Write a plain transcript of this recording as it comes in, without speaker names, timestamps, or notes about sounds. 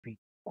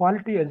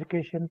quality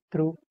education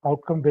through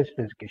outcome-based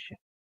education.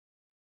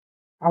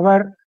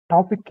 Our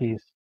topic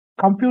is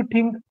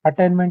computing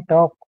attainment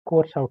of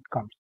course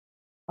outcomes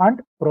and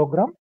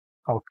program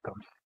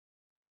outcomes.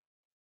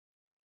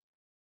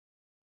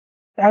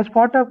 As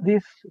part of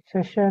this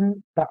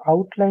session, the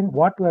outline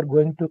what we are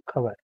going to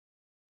cover.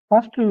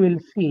 First, we will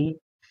see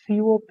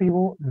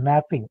COPO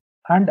mapping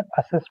and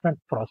assessment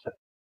process,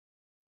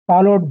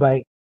 followed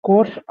by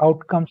course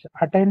outcomes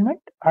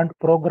attainment and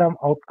program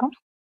outcomes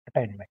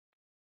attainment.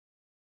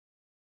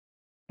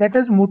 Let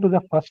us move to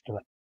the first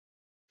one,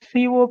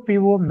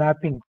 COPO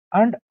mapping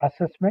and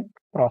assessment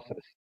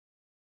process.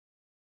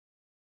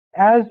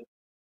 As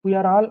we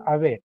are all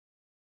aware,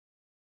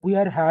 we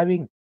are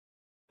having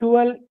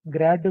 12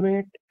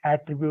 graduate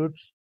attributes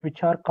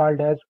which are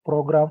called as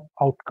program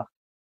outcome.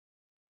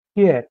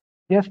 Here,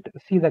 just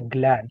see the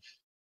glance.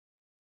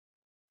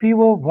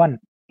 PO1,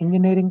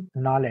 engineering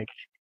knowledge.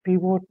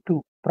 PO2,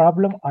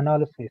 problem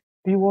analysis.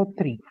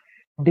 PO3,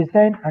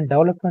 design and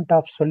development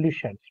of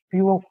solutions.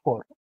 PO4,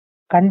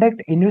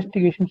 conduct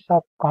investigations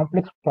of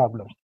complex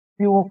problems.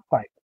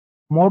 PO5,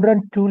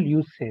 modern tool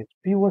usage.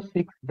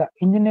 PO6, the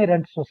engineer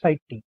and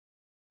society.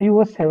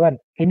 PO7,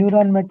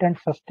 environment and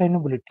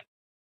sustainability.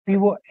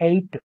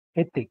 PO8,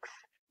 ethics.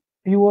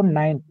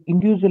 PO9,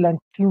 individual and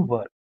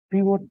teamwork.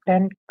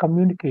 PO10,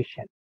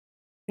 communication.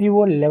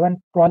 PO11,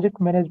 project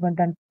management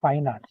and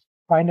finance.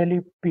 Finally,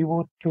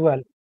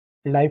 PO12,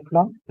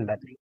 lifelong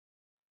learning.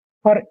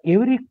 For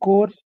every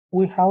course,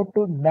 we have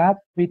to map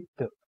with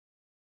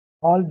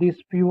all these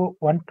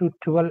PO1 to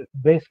 12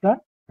 based on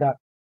the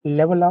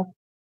level of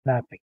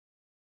mapping.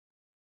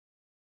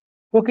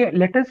 Okay,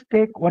 let us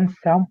take one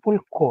sample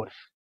course.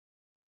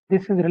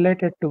 This is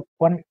related to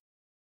one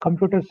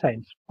computer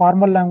science,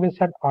 formal language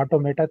and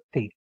automata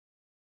theory.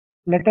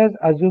 Let us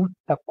assume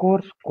the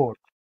course code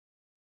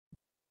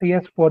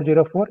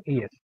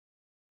CS404ES.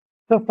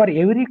 So for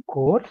every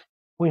course,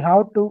 we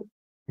have to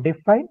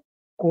define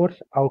course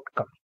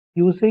outcome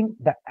using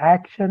the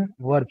action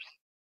verbs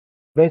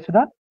based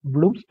on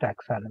Bloom's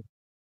taxonomy.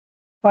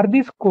 For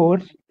this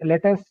course,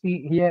 let us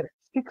see here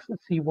 6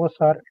 COs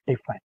are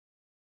defined.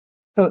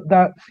 So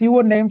the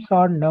CO names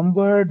are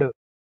numbered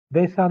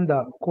based on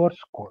the course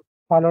code,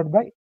 followed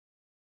by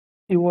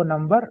CO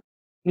number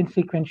in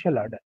sequential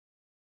order.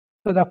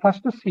 So the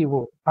first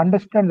CO,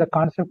 understand the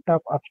concept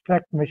of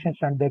abstract machines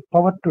and their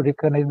power to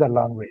recognize the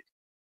language.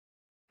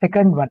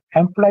 Second one,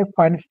 employ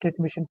finite state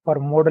machine for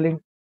modeling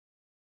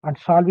and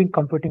solving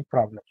computing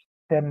problems.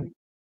 Then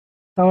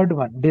third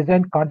one,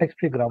 design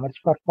context-free grammars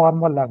for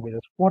formal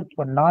languages. Fourth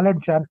one,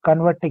 knowledge and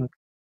converting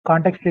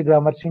context-free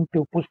grammars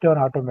into push-down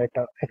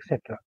automata,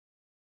 etc.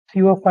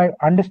 CO5,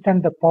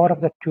 understand the power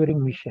of the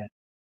Turing machine.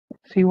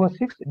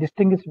 CO6,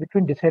 distinguish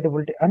between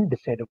decidability and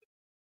decidability.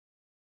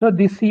 So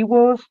these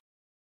COs,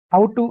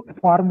 how to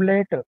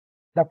formulate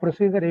the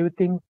procedure,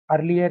 everything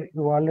earlier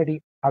you already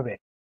aware.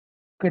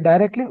 Okay,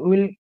 directly we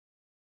will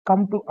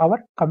come to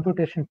our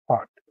computation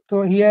part.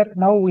 So here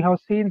now we have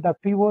seen the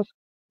POs,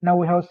 now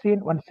we have seen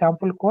one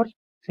sample course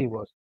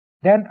COs.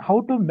 Then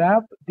how to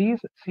map these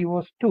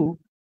COs to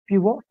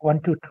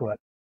PO1 to 12.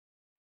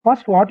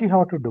 First, what you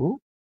have to do,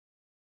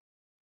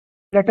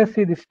 let us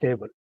see this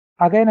table.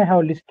 Again, I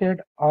have listed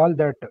all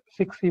that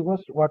 6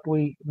 COs what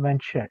we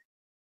mentioned.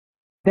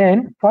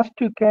 Then first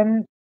you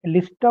can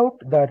list out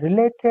the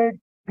related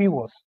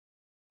POs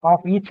of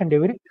each and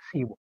every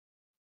CO.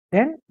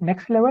 Then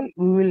next level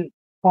we will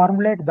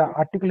formulate the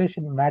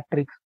articulation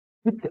matrix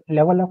with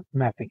level of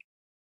mapping.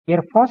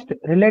 Here first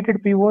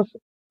related POs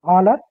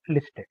all are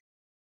listed.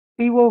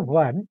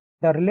 PO1,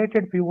 the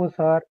related POs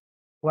are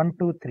 1,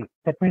 2, 3.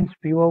 That means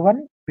PO1,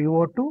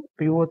 PO2,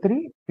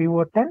 PO3,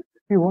 PO10,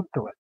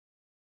 PO12.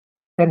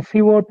 Then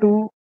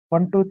CO2,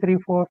 1, 2, 3,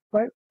 4,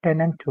 5,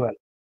 10 and 12.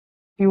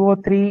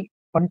 CO3,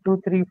 1,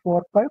 2, 3,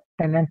 4, 5,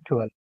 10 and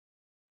 12.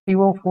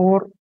 CO4,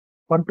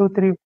 1, 2,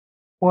 3,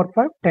 4,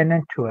 5, 10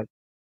 and 12.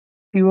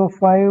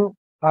 CO5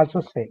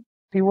 also same.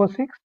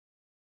 CO6,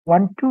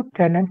 1, 2,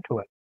 10 and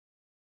 12.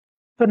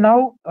 So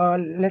now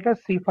let us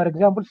see, for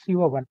example,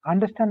 CO1,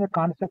 understand the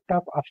concept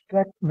of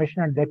abstract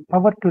machine and their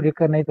power to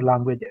recognize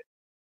languages.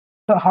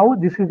 So how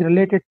this is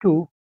related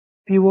to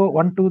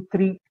PO1, 2,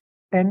 3,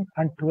 10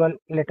 and 12,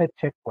 let us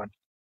check once.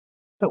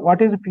 So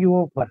what is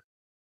PO1?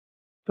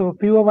 So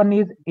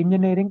PO1 is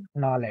engineering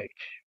knowledge.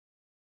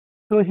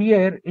 So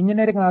here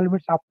engineering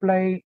knowledge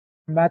apply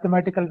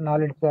mathematical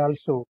knowledge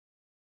also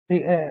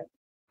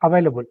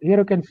available. Here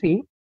you can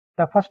see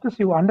the first is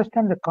you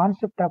understand the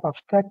concept of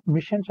abstract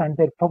machines and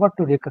their power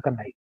to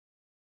recognize.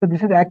 So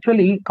this is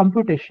actually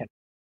computation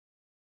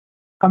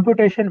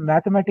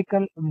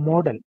mathematical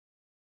model.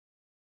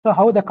 So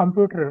how the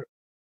computer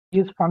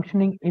is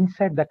functioning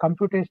inside the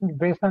computation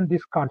based on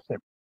this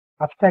concept,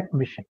 abstract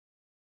machine.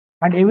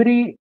 And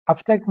every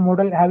abstract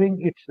model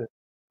having its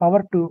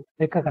power to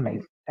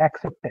recognize,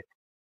 accepted.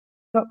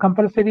 So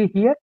compulsory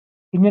here,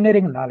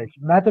 engineering knowledge,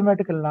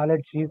 mathematical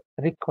knowledge is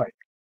required.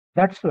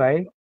 That's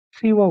why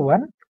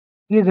CO1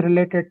 is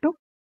related to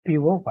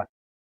PO1.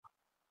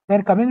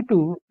 Then coming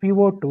to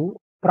PO2,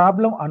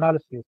 problem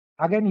analysis.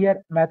 Again here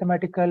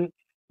mathematical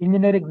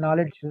engineering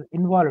knowledge is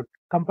involved,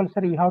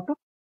 compulsory you have to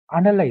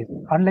analyze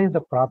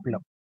the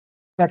problem.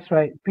 That's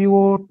why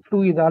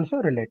PO2 is also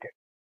related.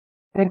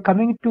 Then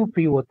coming to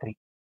PO3.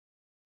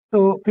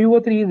 So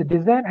PO3 is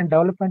design and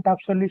development of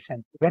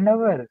solutions.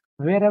 Whenever,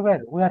 wherever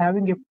we are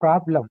having a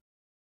problem,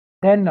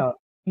 then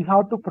you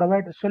have to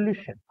provide a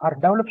solution or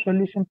develop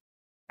solution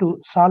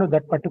to solve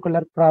that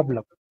particular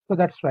problem. So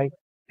that's why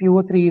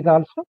PO3 is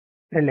also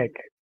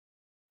related.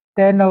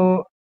 Then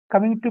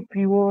coming to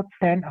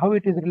PO10, how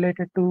it is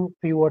related to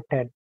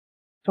PO10.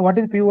 So what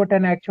is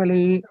PO10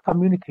 actually?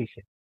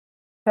 Communication.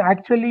 So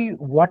actually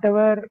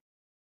whatever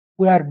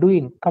we are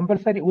doing,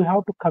 compulsory we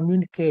have to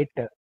communicate.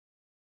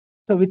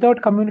 So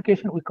without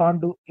communication we can't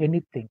do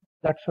anything.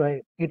 That's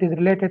why it is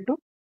related to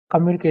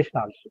communication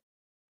also.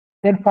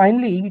 Then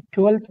finally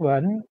 12th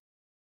one,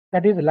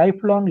 that is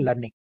lifelong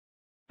learning.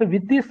 So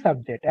with this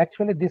subject,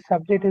 actually this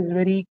subject is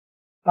very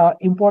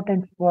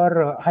important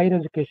for higher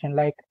education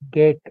like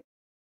GATE.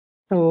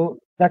 So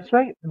that's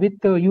why with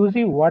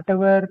using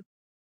whatever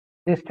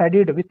they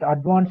studied with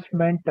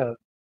advancement,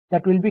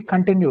 that will be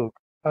continued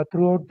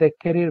throughout their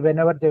career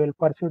whenever they will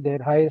pursue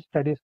their higher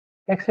studies,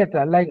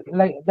 etc. Like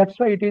that's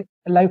why it is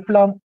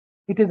lifelong.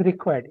 It is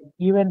required.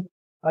 Even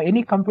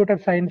any computer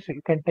science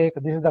you can take.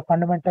 This is the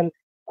fundamental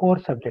core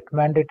subject,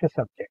 mandatory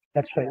subject.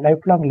 That's why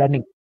lifelong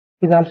learning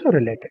is also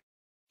related.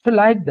 So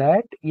like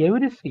that,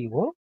 every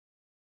CO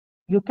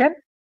you can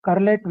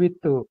correlate with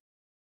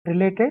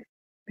related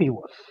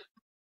POs.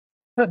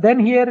 So then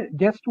here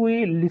just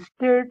we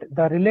listed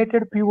the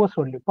related POs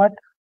only, but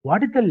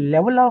what is the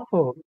level of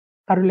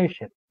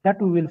correlation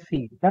that we will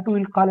see? That we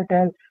will call it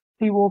as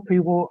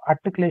CO-PO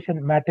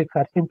articulation matrix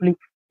or simply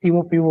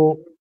CO-PO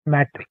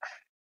matrix.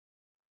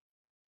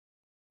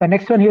 The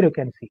next one here you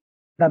can see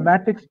the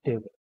matrix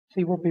table,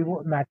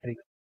 CO-PO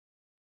matrix.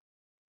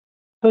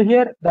 So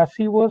here the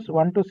COs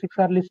 1 to 6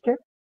 are listed,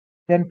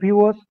 then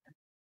POs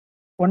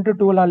 1 to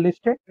 12 are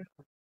listed.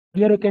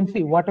 Here you can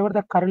see whatever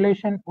the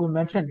correlation we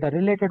mentioned, the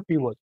related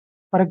POs.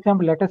 For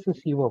example, let us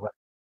see CO1.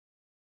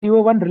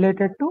 CO1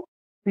 related to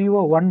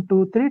PO 1,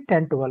 2, 3,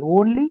 10, 12.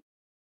 Only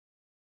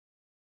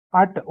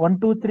at 1,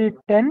 2, 3,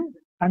 10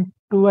 and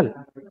 12.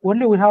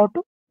 Only we have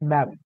to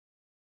map.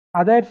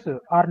 Others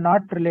are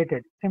not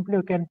related. Simply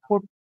you can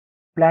put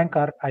blank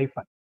or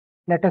hyphen.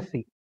 Let us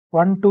see.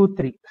 1, 2,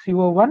 3.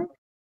 CO1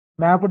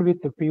 mapped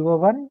with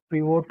PO1,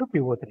 PO2,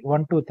 PO3.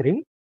 1, 2,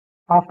 3.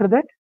 After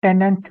that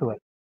 10 and 12.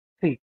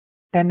 See,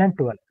 10 and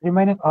 12.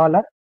 Remaining all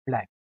are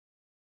blank.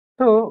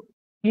 So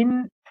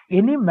in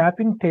any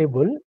mapping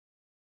table,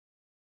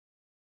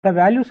 the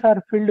values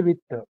are filled with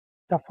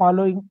the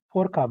following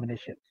 4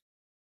 combinations.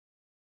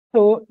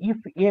 So if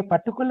a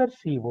particular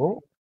CO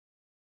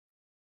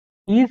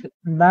is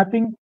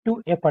mapping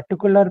to a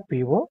particular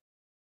PO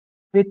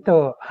with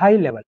a high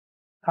level,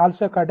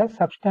 also called as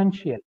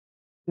substantial,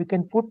 we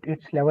can put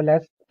its level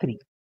as 3.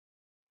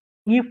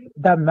 If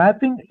the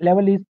mapping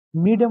level is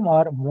medium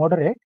or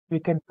moderate, we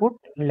can put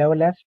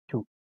level as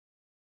 2.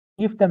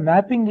 If the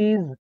mapping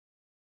is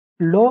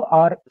low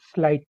or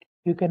slight,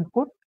 you can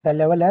put the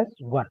level as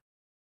 1.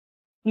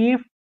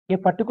 If a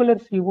particular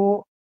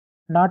CO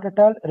not at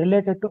all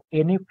related to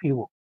any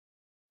PO,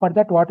 for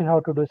that what you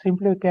have to do,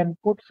 simply you can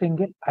put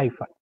single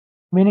hyphen,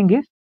 meaning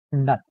is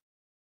none.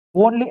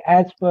 Only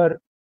as per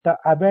the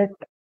Abbott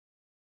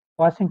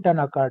Washington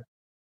Accord,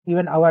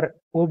 even our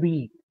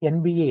OBE,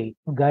 NBA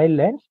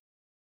guidelines,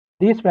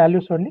 these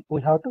values only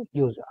we have to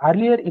use.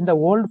 Earlier in the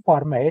old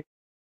format,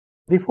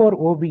 before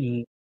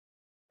OBE,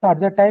 so at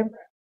that time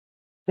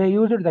they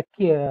used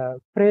the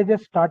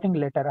phrases starting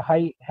letter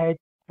high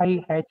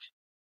H,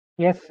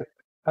 S,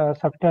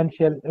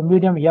 substantial,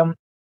 medium M,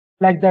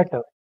 like that.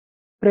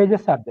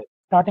 Phrases are there,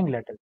 starting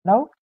letter.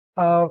 Now,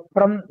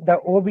 from the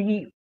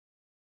OBE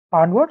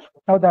onwards,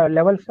 now the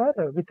levels are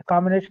with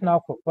combination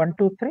of 1,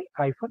 2, 3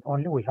 hyphen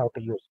only we have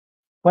to use.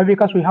 Why?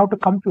 Because we have to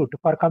compute.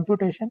 For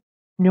computation,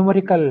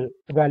 numerical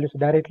values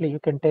directly you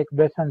can take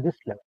based on this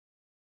level.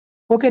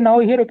 Okay, now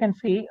here you can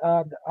see,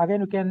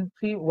 again you can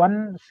see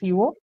one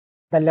CO,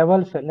 the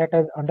levels, let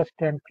us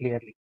understand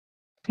clearly.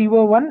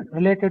 CO1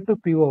 related to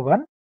PO1,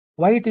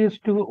 why it is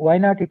 2, why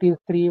not it is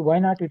 3, why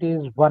not it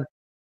is 1.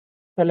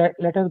 So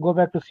let us go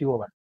back to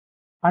CO1.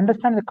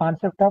 Understand the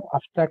concept of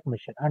abstract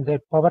machine and their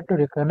power to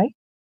recognize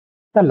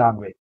the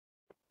language.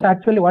 So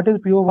actually what is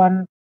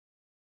PO1?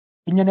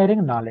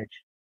 Engineering knowledge.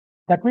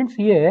 That means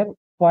here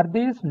for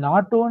this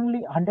not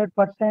only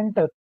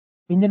 100%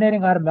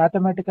 engineering or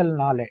mathematical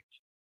knowledge,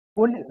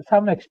 only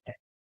some extent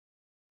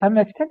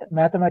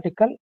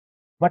mathematical,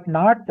 but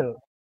not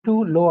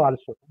too low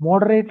also,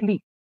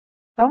 moderately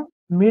some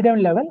medium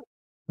level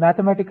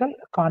mathematical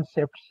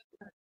concepts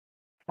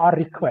are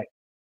required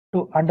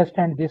to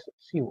understand this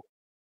CO.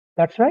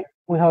 That's why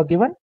we have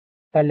given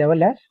the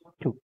level as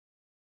 2.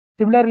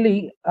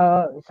 Similarly,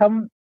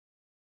 some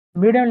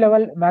medium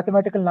level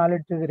mathematical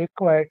knowledge is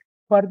required.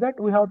 For that,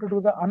 we have to do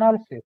the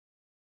analysis,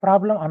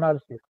 problem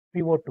analysis,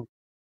 PO2.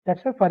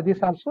 That's why for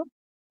this also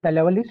the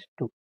level is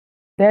 2.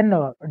 Then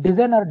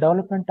design or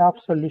development of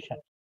solution.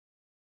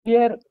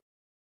 Here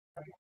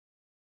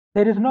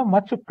there is no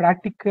much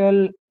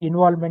practical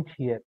involvement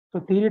here. So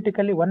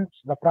theoretically, once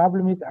the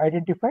problem is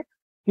identified,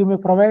 you may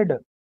provide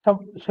some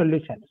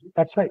solutions.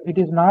 That's why it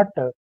is not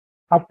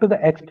up to the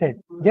extent,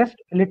 just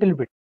a little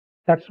bit.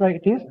 That's why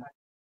it is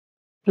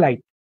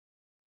slight.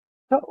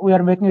 So we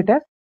are making it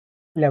as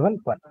level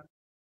 1.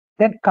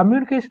 Then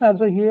communication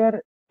also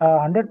here,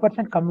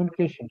 100%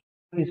 communication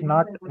is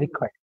not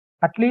required.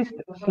 At least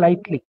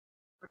slightly,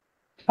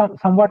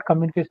 somewhat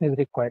communication is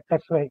required.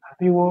 That's why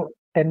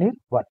PO10 is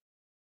 1.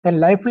 Then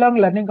lifelong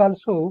learning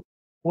also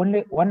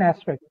only one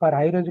aspect for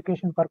higher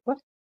education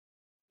purpose.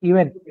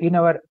 Even in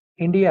our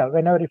India,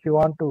 whenever if you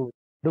want to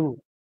do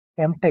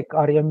MTech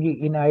or ME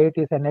in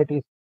IITs,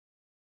 NITs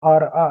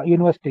or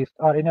universities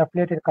or in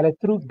affiliated college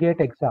through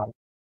GATE exam.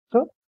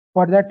 So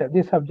for that,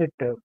 this subject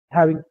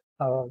having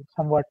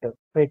somewhat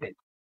weightage.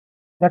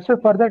 That's why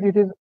for that it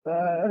is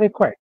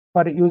required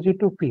for UG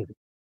to PG,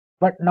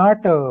 but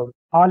not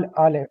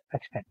all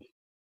extents.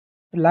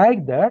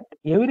 Like that,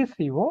 every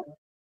CO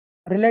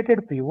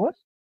related POs,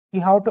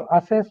 you have to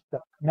assess the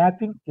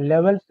mapping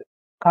levels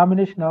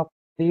combination of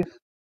these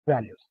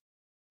values.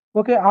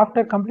 Okay,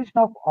 after completion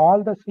of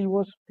all the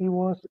COs,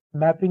 POs,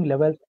 mapping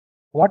levels,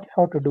 what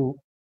you have to do,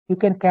 you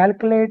can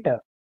calculate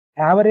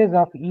average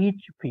of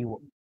each PO,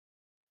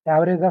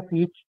 average of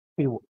each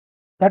PO.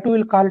 That we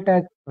will call it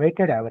as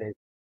weighted average.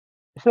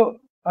 So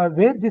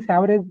where this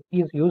average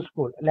is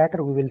useful,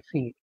 later we will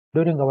see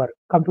during our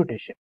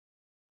computation.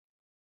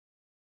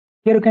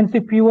 Here you can see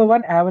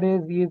PO1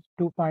 average is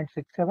 2.67,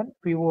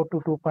 PO2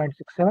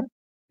 2.67,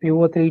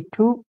 PO3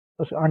 2,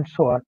 and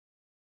so on.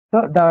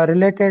 So the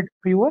related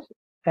POs,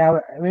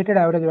 weighted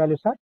average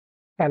values are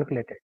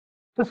calculated.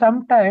 So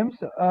sometimes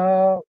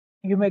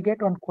you may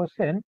get one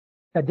question,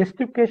 the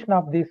justification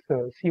of this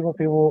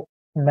CO-PO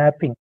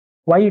mapping,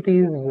 why it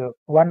is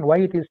 1, why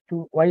it is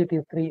 2, why it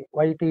is 3,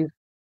 why it is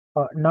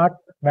not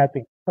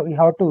mapping. So we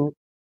have to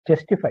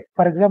justify.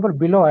 For example,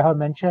 below I have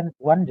mentioned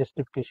one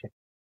justification.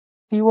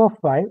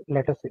 CO5,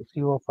 let us say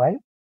CO5,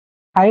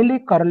 highly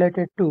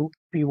correlated to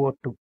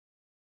PO2.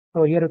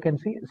 So here you can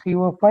see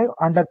CO5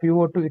 under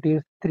PO2 it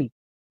is 3,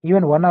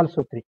 even 1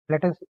 also 3.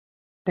 Let us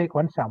take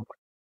one sample.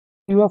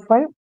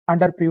 CO5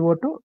 under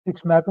PO2,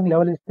 its mapping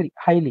level is 3,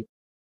 highly.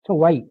 So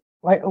why?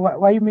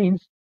 Why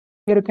means,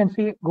 here you can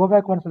see, go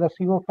back once to the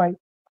CO5,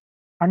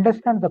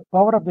 understand the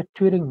power of the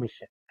Turing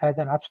machine as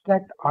an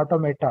abstract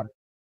automaton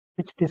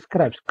which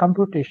describes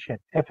computation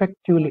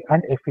effectively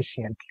and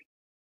efficiently.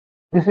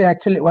 This is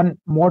actually one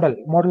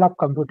model of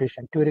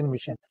computation, Turing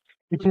machine,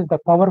 which is the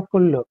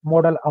powerful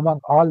model among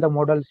all the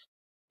models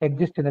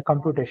exist in the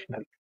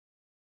computational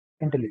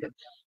intelligence.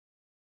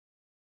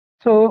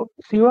 So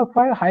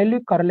CO5 highly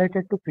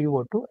correlated to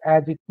PO2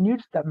 as it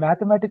needs the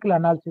mathematical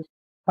analysis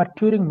for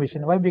Turing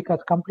machine. Why? Because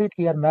complete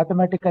here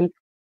mathematical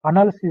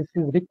analysis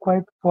is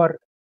required for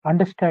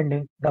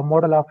understanding the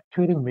model of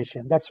Turing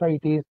machine. That's why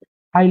it is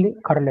highly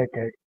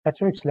correlated.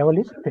 That's why its level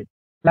is 3.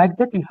 Like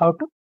that, you have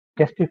to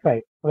justify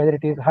whether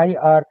it is high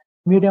or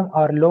medium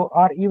or low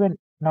or even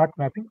not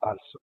mapping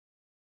also.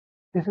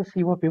 This is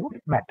CO-PO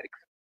matrix.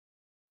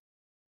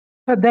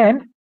 So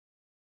then,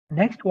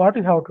 next what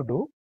you have to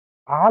do,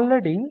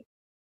 already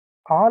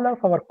all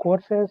of our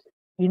courses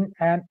in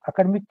an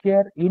academic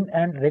year, in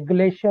an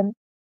regulation,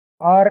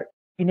 or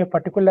in a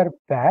particular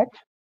batch,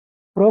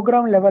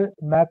 program level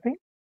mapping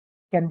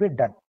can be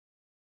done.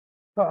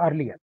 So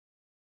earlier.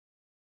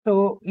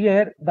 So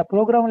here the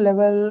program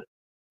level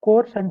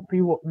course and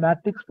PO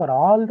matrix for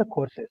all the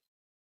courses.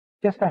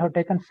 Just I have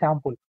taken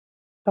sample.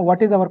 So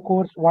what is our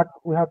course? What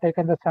we have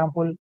taken the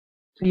sample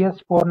CS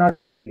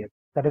 408,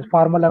 that is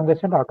formal language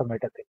and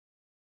automated thing.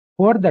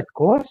 For that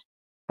course,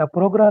 the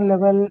program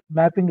level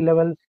mapping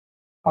levels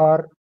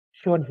are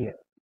shown here.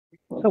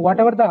 So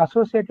whatever the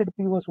associated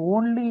POs,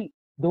 only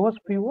those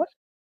POs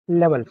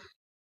levels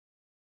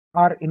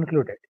are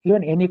included,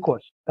 even any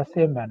course, the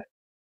same manner.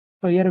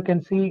 So here you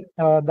can see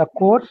the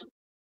course.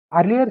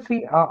 Earlier,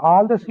 see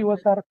all the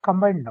COs are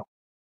combined now.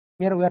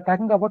 Here we are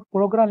talking about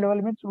program level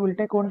means we will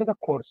take only the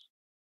course.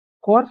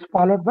 Course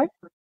followed by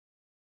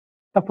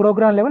the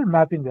program level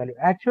mapping value.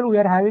 Actually, we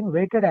are having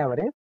weighted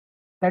average.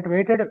 That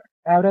weighted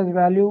average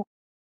value,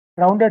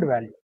 rounded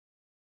value.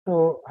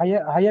 So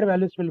higher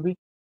values will be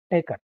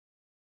taken.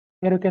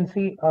 Here you can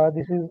see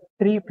this is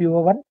 3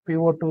 PO1,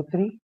 PO2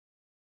 3,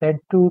 then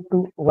 2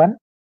 to 1,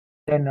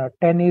 then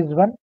 10 is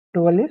 1,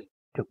 12 is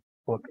 2.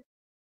 Okay.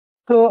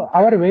 So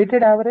our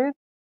weighted average,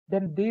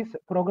 then these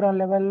program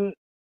level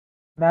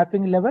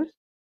mapping levels,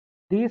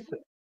 these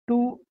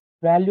two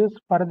values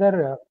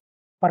further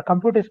for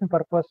computation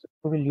purpose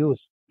we will use.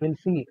 We'll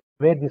see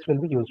where this will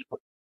be useful.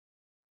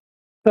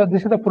 So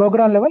this is the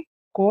program level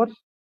course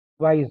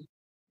wise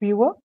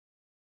PO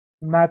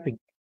mapping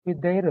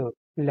with their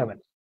levels.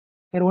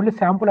 Here only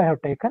sample I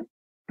have taken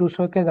to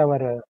showcase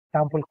our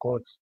sample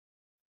codes.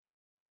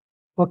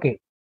 Okay,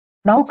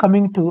 now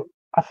coming to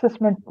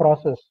assessment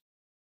process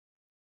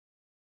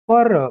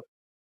for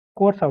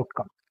course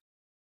outcomes.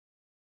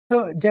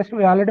 So just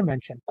we already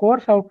mentioned,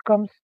 course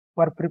outcomes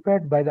were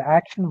prepared by the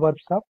action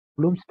verbs of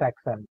Bloom's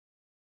taxonomy.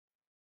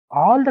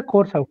 All the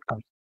course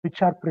outcomes,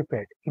 which are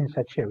prepared in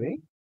such a way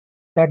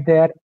that they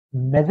are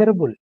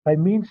measurable by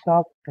means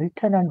of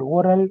written and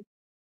oral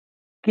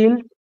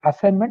skills,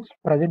 assignments,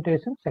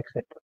 presentations,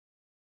 etc.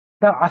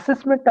 The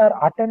assessment or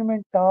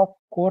attainment of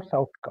course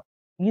outcome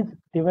is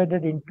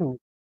divided into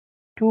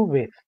two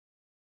ways.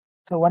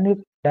 So one is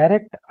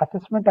direct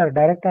assessment or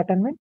direct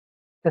attainment.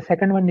 The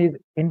second one is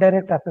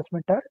indirect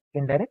assessment or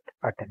indirect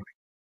attainment.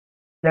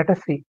 Let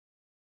us see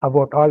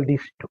about all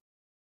these two.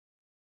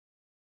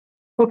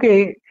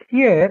 Okay,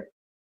 here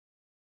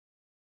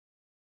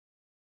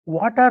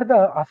what are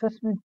the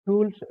assessment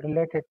tools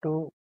related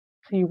to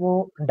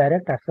CO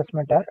direct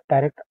assessment or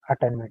direct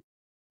attainment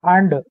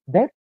and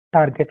their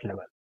target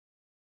level.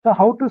 So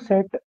how to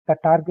set the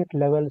target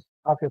levels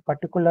of a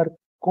particular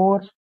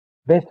course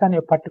based on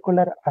a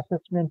particular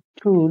assessment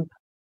tool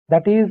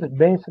that is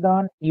based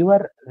on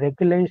your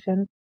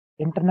regulation,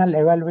 internal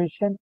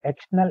evaluation,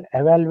 external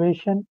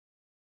evaluation,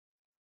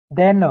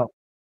 then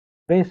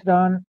based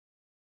on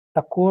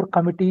the core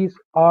committees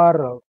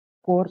or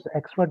course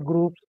expert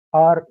groups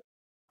or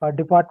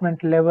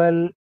department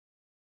level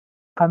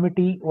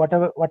committee,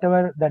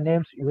 whatever the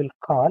names you will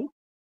call.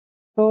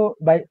 So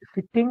by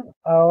sitting,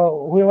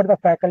 whoever the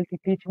faculty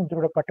teaching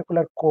through a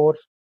particular course,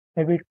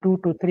 maybe 2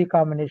 to 3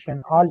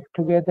 combination all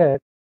together,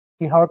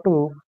 we have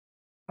to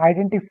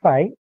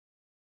identify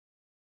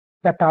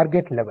the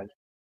target level.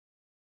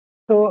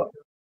 So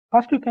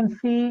first you can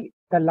see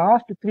the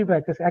last 3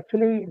 batches.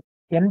 Actually,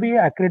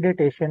 NBA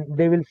accreditation,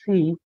 they will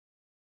see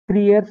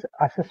 3 years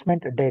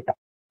assessment data,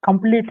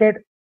 completed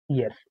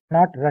years,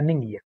 not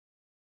running year.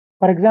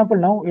 For example,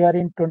 now we are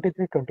in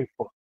 23-24.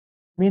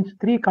 Means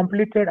 3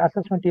 completed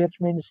assessment years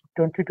means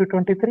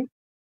 22-23,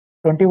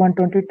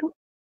 21-22,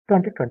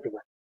 20-21.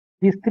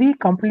 These 3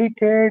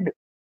 completed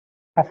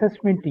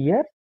assessment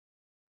years,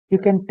 you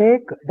can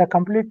take the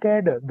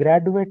completed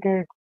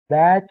graduated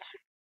batch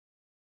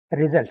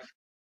results,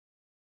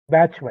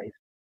 batch wise.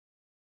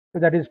 So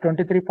that is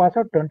 23 pass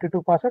out,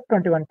 22 pass out,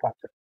 21 pass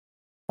out.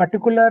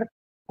 Particular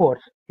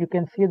course, you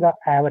can see the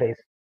average.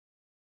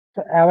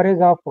 So average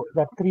of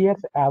the 3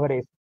 years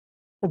average.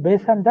 So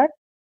based on that,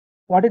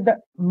 what is the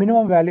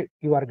minimum value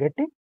you are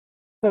getting?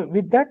 So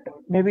with that,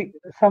 maybe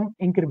some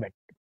increment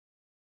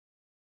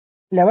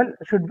level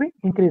should be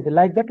increased.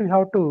 Like that, we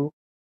have to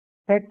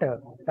set the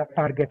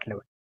target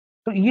level.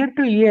 So year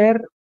to year,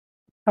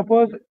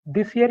 suppose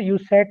this year you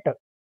set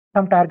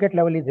some target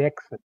level is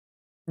X.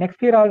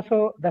 Next year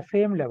also the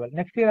same level.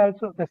 Next year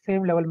also the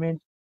same level means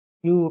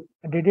you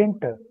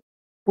didn't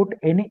put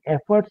any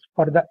efforts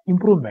for the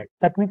improvement.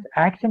 That means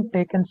action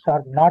taken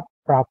are not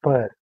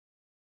proper.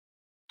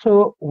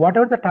 So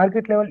whatever the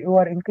target level you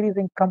are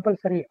increasing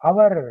compulsory,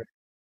 our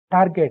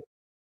target,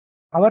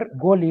 our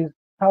goal is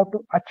how to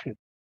achieve.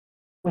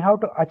 We have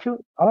to achieve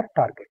our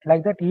target.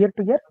 Like that year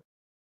to year,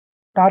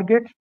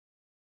 targets,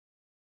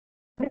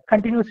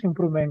 continuous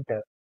improvement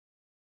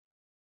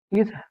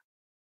is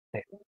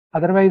there.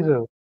 Otherwise,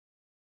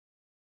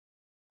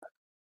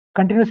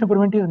 continuous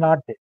improvement is not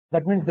there.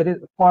 That means there is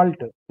fault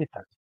with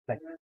us. Like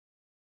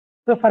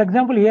so, for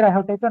example, here I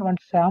have taken one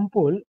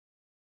sample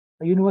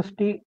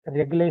university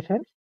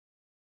regulations.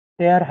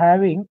 They are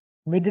having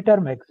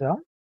mid-term exam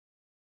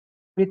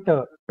with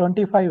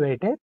 25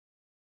 weightage,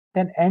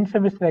 then end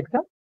semester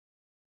exam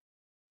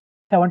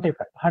 75,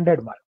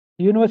 100 marks.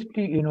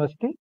 University,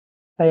 the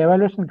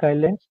evaluation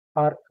guidelines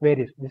are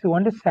varies. This is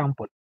only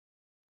sample.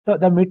 So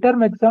the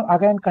midterm exam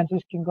again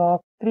consisting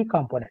of 3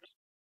 components.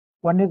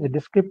 One is the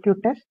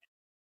descriptive test,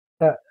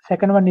 the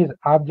second one is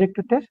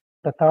objective test,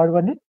 the third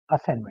one is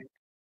assignment.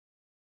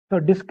 So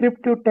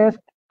descriptive test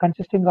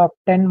consisting of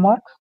 10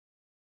 marks,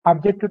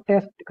 objective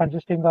test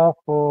consisting of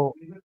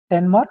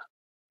 10 marks,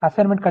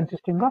 assignment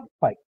consisting of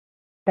 5.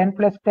 10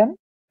 plus 10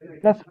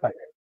 plus 5.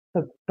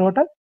 So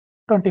total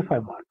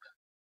 25 marks.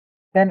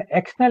 Then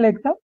external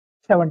exam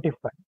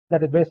 75.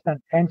 That is based on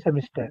end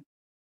semester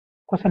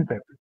question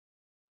paper.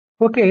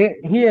 Okay,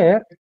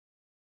 here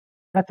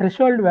the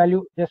threshold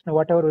value, just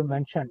whatever we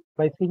mentioned,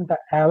 by seeing the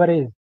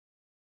average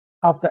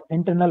of the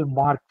internal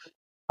marks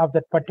of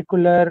that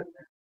particular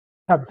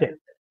subject,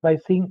 by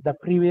seeing the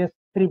previous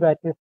 3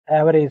 batches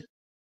average.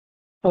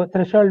 So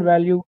threshold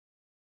value,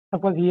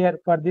 suppose here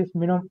for this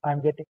minimum I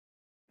am getting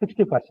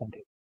 60%.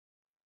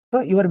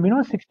 So your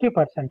minimum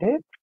 60%,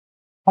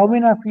 how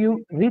many of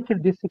you reached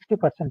this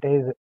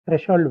 60%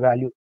 threshold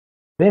value?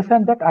 Based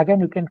on that, again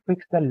you can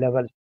fix the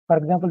levels. For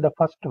example, the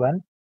first one.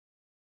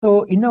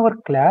 So in our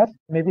class,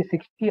 maybe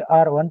 60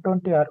 or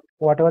 120 or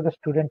whatever the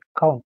student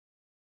count,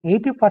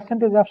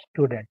 80% of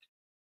students.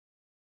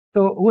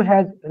 So who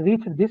has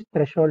reached this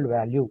threshold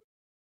value?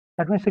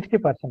 That means 60%.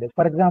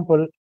 For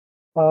example,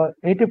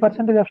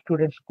 80% of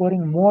students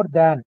scoring more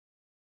than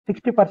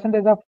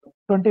 60% of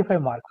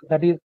 25 marks,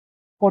 that is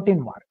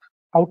 14 marks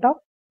out of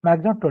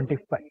maximum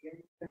 25.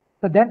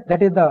 So then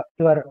that is the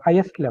your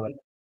highest level.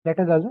 Let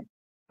us assume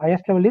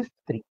highest level is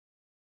 3.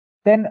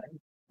 Then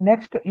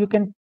next you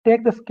can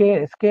take the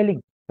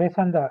scaling based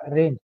on the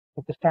range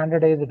with the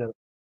standardized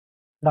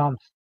norms.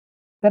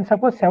 Then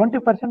suppose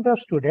 70% of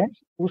students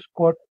who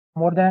scored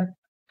more than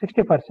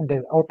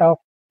 60% out of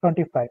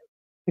 25,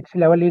 its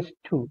level is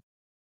 2.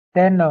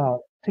 Then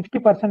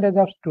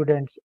 60% of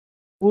students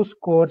who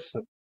scores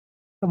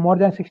more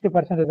than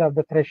 60% of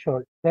the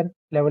threshold, then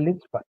level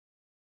is 1.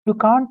 You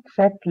can't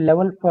set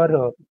level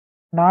for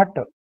not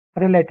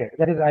related,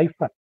 that is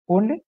hyphen.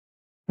 Only,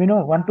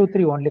 1, 2,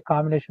 3 only,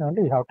 combination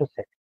only you have to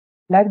set.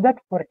 Like that,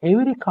 for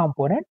every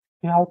component,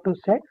 you have to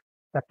set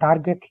the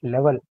target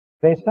level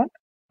based on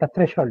the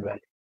threshold value.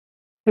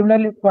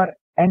 Similarly, for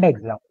end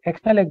exam,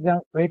 external exam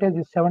weightage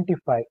is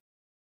 75.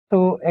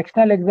 So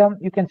external exam,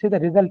 you can see the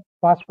result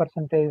pass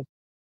percentage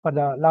for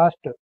the last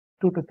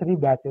 2 to 3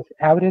 batches.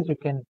 Average you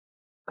can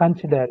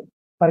consider.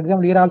 For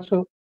example, here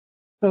also,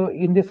 so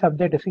in this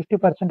subject,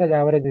 60%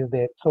 average is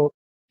there. So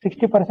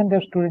 60%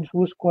 of students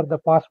who score the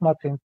pass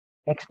marks in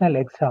external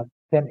exam,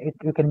 then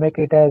you can make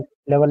it as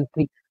level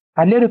 3.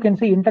 Earlier you can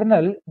see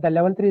internal, the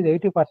level 3 is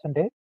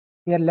 80%.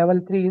 Here level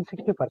 3 is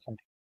 60%.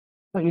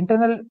 So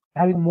internal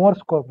having more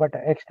scope, but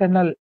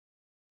external,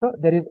 so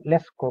there is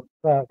less scope,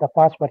 the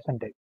pass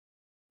percentage.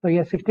 So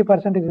here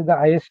 60% is the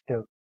highest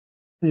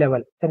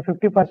level, then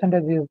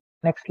 50% is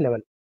next level,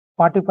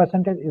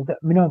 40% is the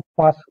minimum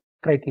pass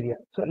criteria,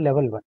 so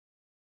level 1.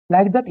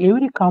 Like that,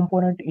 every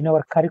component in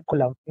our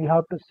curriculum, we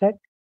have to set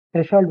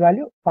threshold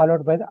value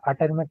followed by the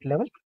attainment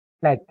level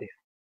like this.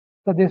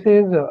 So this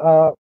is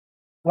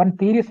one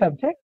theory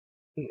subject,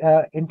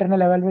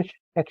 internal evaluation,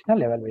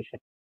 external evaluation.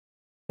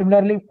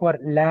 Similarly for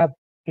lab,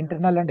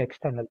 internal and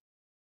external.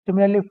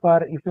 Similarly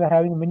for if you are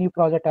having mini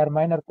project or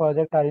minor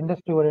project or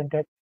industry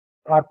oriented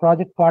or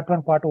project part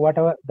 1, part 2,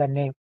 whatever the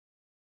name,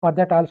 for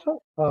that also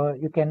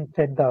you can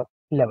set the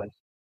levels.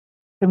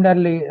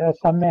 Similarly,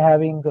 some may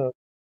having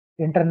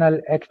internal,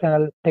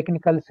 external,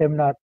 technical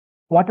seminar,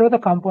 whatever the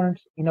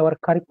components in our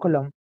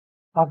curriculum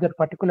of that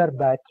particular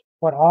batch,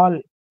 for all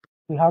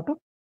we have to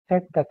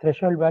set the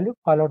threshold value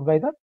followed by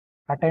the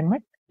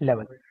attainment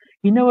level.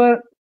 In our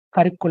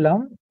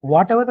curriculum,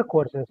 whatever the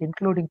courses,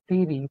 including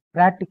theory,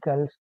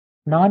 practicals,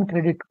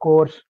 non-credit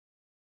course,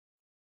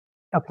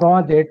 a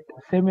project,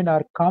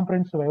 seminar,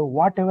 comprehensive,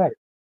 whatever,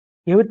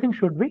 everything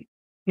should be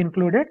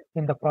included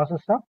in the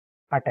process of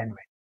attainment.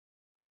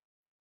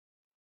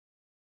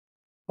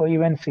 So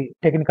even see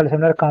technical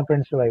seminar,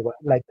 comprehensive,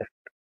 like that.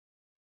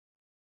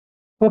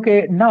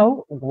 Okay,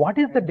 now what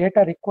is the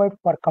data required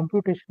for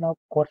computation of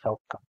course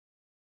outcome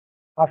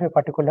of a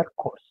particular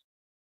course?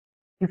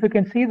 If you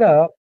can see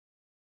the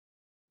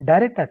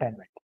direct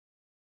attainment.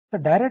 So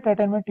direct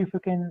attainment, if you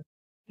can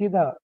see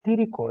the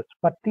theory course,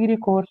 for theory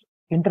course,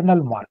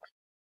 internal marks.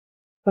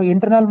 So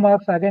internal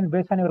marks again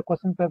based on your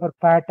question paper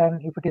pattern.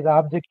 If it is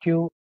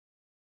objective,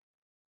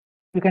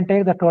 you can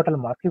take the total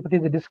marks. If it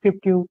is a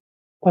descriptive,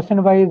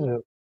 question wise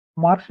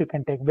marks you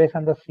can take based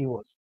on the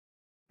COs.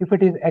 If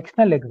it is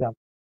external exam,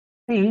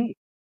 see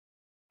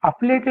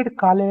affiliated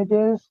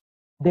colleges,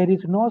 there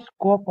is no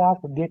scope of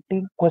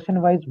getting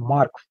question wise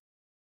marks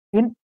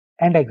in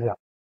end exam.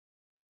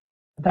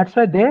 That's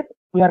why there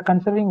we are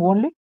considering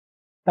only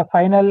the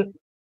final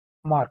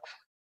marks,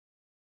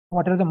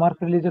 whatever the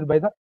marks released by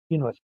the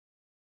university.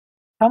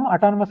 Some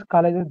autonomous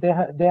colleges, they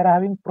are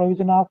having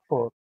provision of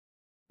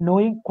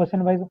knowing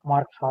question wise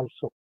marks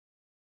also.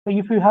 So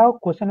if you have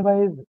question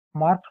wise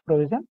marks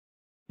provision,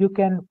 you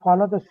can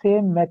follow the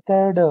same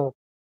method,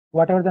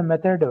 whatever the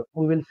method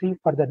we will see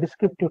for the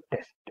descriptive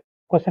test,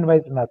 question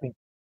wise mapping.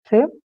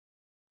 Same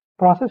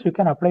process you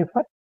can apply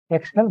for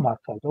external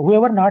marks also.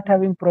 Whoever not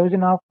having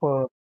provision of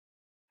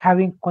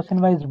having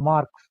question wise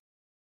marks,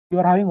 you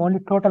are having only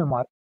total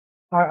marks.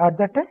 At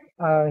that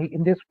time,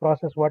 in this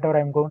process, whatever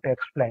I am going to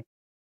explain,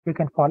 you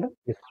can follow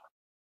this.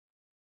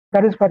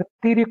 That is for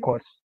theory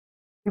course.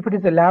 If it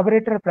is a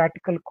laboratory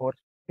practical course,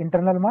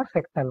 internal marks,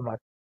 external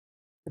marks.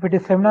 If it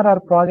is seminar or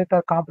project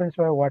or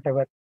comprehensive or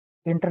whatever,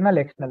 internal,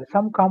 external.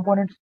 Some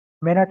components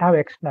may not have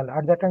external.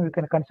 At that time, you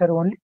can consider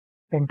only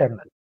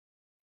internal.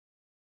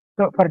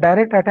 So for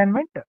direct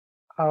attainment,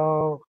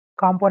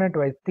 component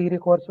wise, theory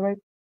course wise,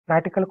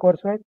 practical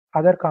course wise,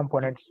 other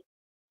components.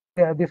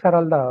 These are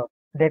all the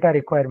data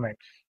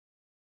requirements.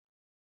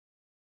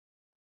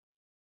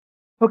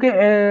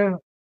 Okay,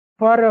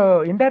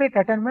 for indirect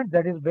attainment,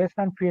 that is based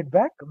on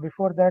feedback.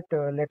 Before that,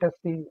 let us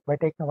see by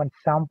taking one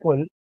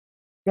sample.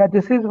 Yeah,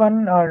 this is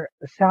one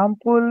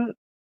sample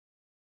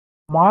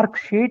mark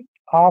sheet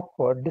of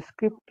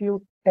descriptive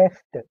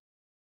test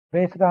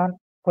based on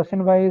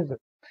question wise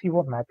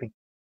CO mapping.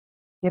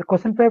 Here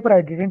question paper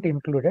I didn't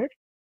include it.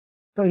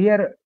 So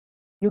here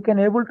you can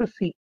able to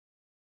see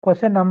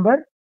question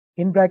number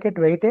in bracket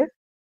weightage,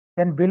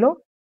 then below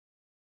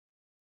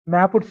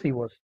mapped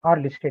COs are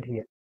listed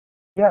here.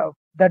 Yeah,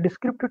 the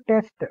descriptive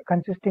test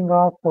consisting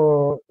of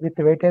with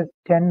weightage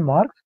 10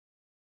 marks.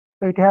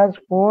 So it has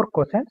 4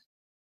 questions.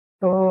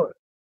 So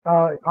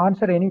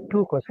answer any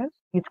 2 questions.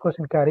 Each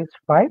question carries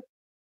 5.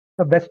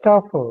 The best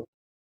of 2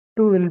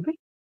 will be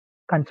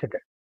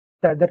considered.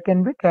 That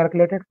can be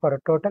calculated for a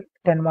total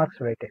 10 marks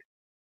weightage.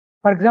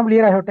 For example,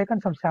 here I have taken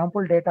some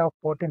sample data of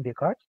 14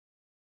 records,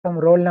 some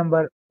roll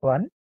number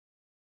 1.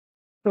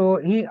 So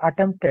he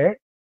attempted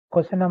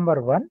question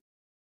number 1,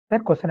 then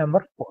question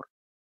number 4.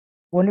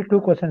 Only 2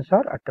 questions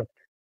are attempted.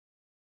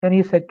 Then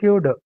he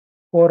secured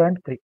 4 and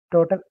 3.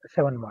 Total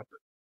 7 marks.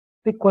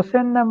 The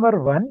question number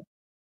 1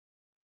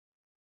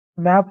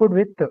 mapped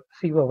with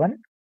CO1.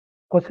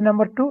 Question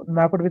number 2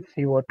 mapped with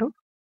CO2.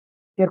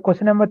 Here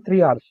question number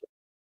 3 also.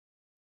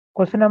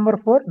 Question number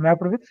 4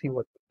 mapped with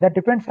CO2. That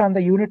depends on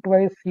the unit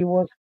wise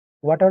COs,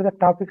 whatever the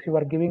topics you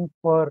are giving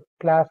for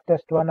class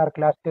test 1 or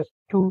class test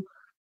 2.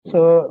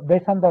 So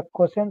based on the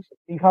questions,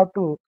 you have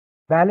to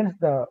balance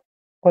the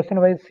question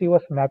wise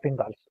COs mapping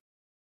also.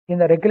 In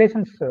the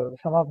regulations,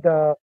 some of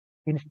the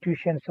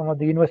institutions, some of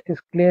the universities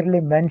clearly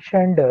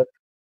mentioned,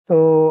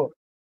 for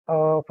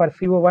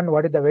CO1,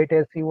 what is the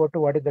weightage, CO2,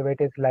 what is the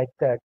weightage, like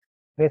that.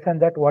 Based on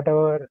that,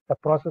 whatever the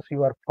process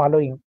you are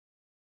following,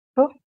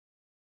 so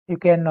you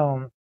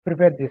can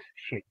prepare this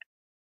sheet.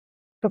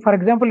 So for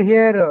example,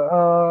 here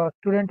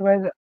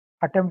student-wise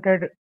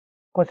attempted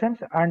questions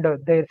and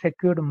their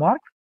secured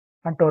marks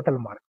and total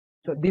marks.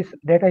 So this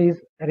data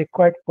is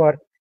required for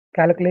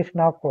calculation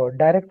of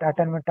direct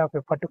attainment of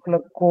a particular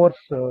course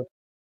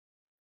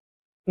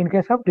in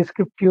case of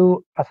descriptive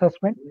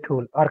assessment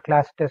tool or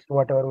class test,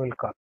 whatever we'll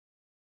call.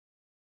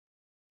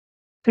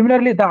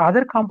 Similarly, the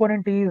other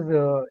component is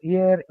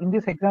here in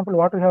this example,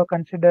 what we have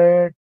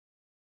considered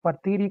for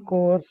theory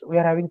course, we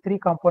are having 3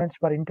 components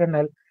for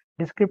internal: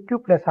 descriptive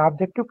plus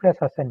objective plus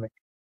assignment.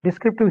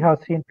 Descriptive we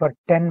have seen for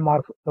 10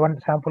 marks, one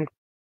sample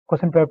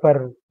question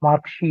paper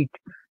mark sheet.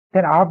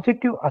 Then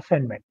objective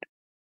assignment.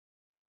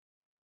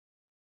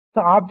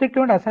 So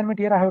objective and assignment,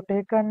 here I have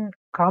taken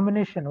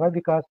combination. Why?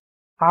 Because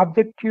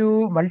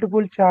objective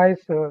multiple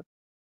choice,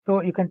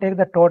 so you can take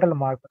the total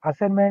marks.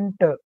 Assignment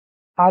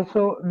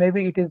also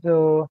maybe it is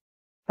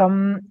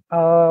some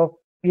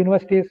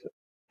universities,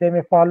 they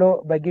may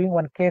follow by giving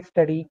one case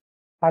study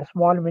or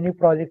small mini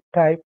project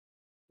type.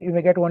 You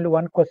may get only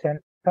one question.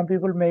 Some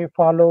people may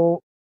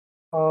follow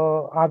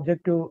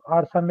objective,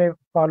 or some may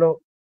follow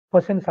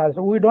questions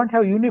also. We don't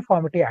have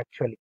uniformity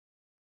actually.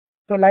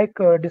 So like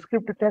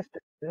descriptive test,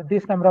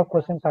 this number of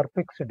questions are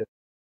fixed,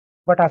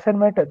 but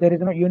assignment there is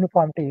no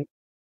uniformity.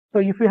 So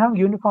if you have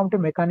uniformity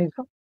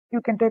mechanism,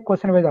 you can take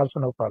question wise also,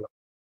 no problem.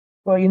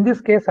 So in this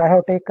case, I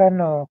have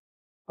taken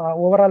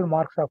overall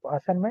marks of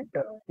assignment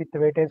with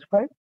weightage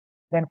 5.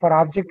 Then for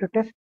objective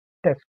test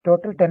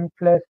total 10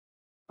 plus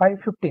 5,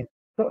 15.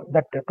 So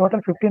that total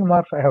 15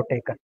 marks I have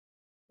taken.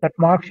 That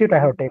mark sheet I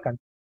have taken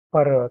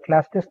for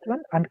class test 1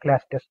 and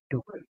class test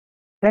 2.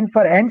 Then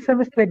for end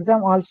semester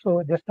exam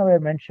also, just now I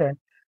mentioned,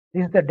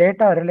 this is the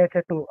data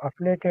related to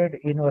affiliated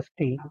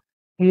university.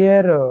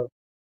 Here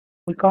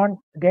we can't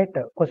get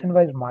question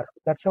wise marks.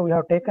 That's why we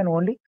have taken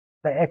only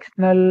the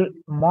external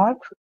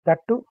marks, that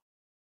too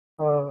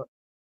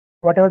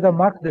whatever the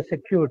marks they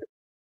secured,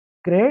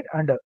 grade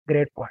and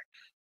grade points.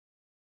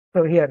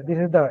 So here this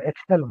is the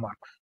external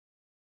marks.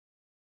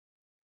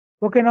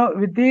 Okay, now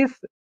with this,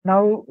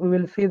 now we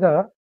will see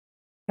the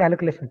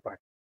calculation part.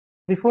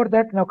 Before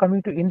that, now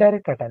coming to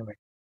indirect attainment.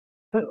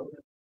 So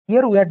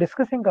here we are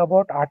discussing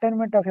about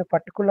attainment of a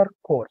particular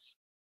course.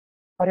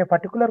 For a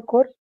particular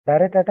course,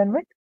 direct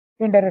attainment,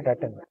 indirect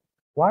attainment.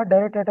 What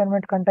direct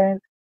attainment contains?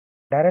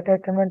 Direct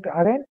attainment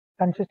again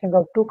consisting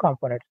of 2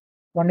 components.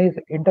 One is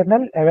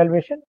internal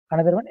evaluation,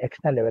 another one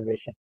external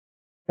evaluation.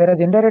 Whereas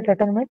indirect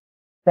attainment,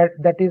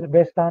 that is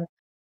based on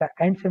the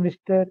end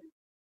semester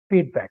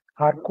feedback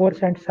or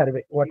course end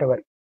survey, whatever.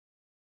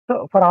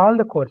 So for all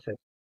the courses,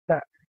 the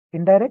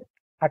indirect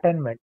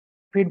attainment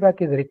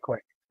feedback is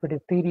required. If it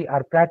is theory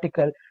or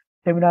practical,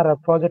 seminar or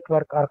project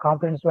work or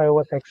comprehensive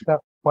hours extra,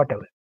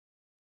 whatever.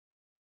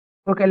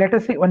 Okay, let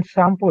us see one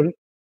sample.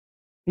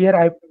 Here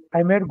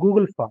I made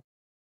Google form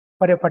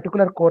for a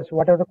particular course,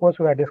 whatever the course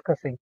we are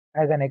discussing.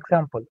 As an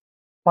example,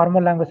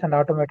 formal language and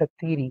automated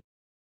theory.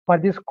 For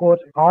this course,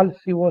 all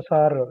COs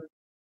are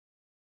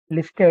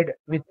listed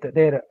with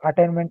their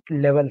attainment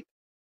levels.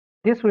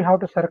 This we have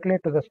to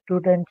circulate to the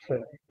students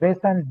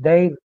based on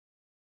their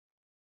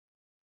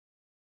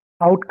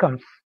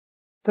outcomes,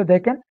 so they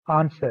can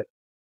answer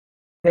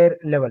their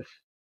levels.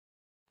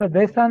 So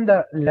based on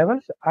the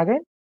levels,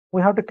 again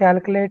we have to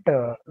calculate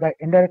the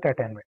indirect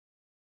attainment.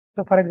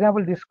 So for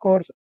example, this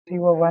course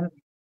CO1,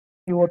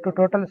 CO2,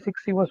 total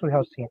 6 COs we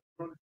have seen.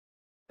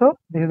 So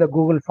this is the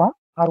Google form,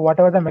 or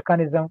whatever the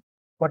mechanism,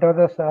 whatever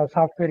the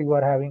software you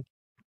are having,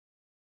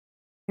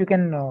 you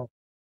can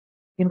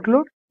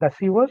include the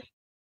COs,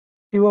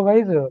 CO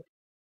wise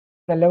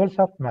the levels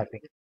of mapping.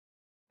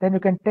 Then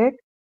you can take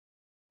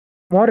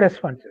more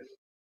responses.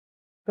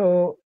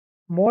 So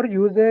more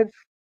users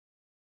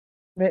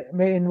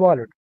may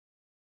involved.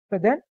 So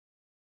then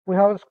we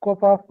have a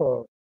scope of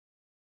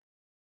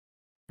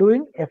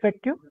doing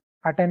effective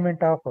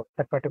attainment of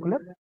that particular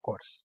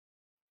course.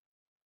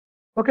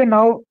 Okay,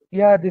 now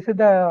this is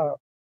the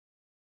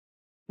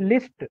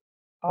list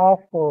of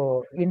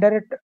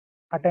indirect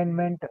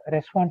attainment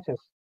responses,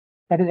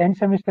 that is end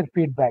semester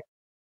feedback.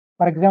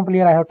 For example,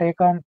 here I have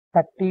taken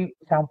 30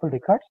 sample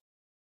records.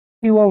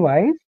 CO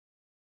wise,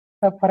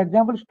 for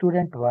example,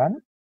 student 1,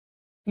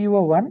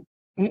 CO1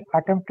 he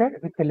attempted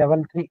with a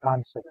level 3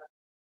 answer.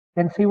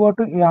 Then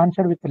CO2 he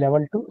answered with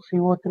level 2,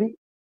 CO3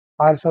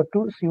 also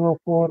 2,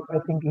 CO4 I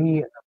think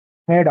he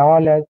made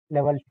all as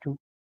level 2.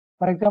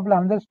 For example,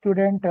 another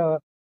student,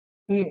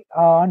 he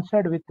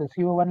answered with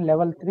CO1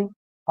 level 3,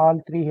 all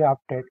 3 he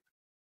opted.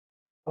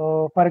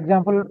 For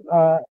example,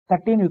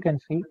 13 you can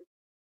see,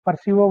 for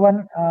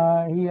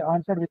CO1 he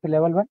answered with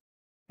level 1,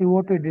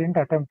 CO2 didn't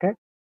attempt it,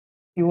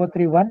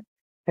 CO3 1,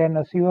 then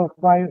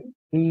CO5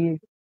 he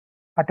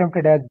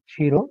attempted as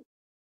 0.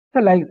 So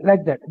like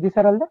that, these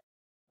are all the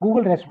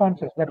Google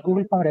responses, that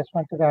Google form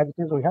responses as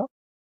it is we have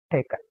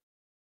taken.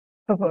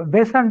 So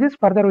based on this,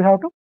 further we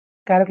have to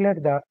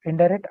calculate the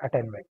indirect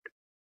attainment.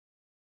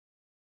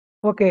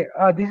 Okay,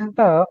 this is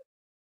the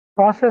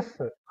process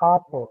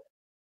of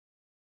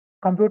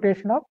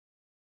computation of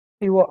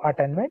CO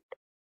attainment.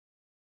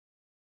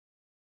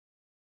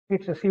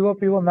 It's a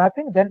CO-PO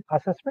mapping, then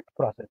assessment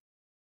process.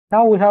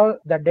 Now we have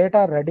the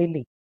data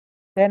readily.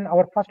 Then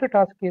our first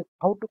task is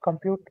how to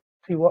compute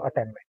CO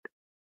attainment.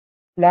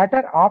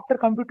 Later, after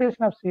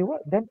computation of CO,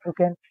 then you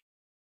can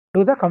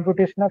do the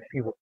computation of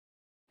PO.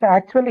 So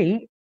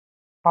actually,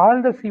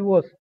 all the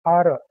COs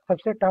are a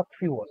subset of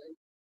POs.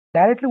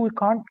 Directly, we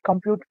can't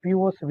compute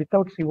POs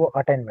without CO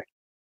attainment.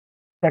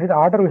 That is the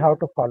order we have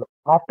to follow.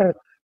 After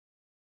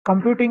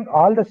computing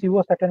all the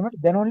COs attainment,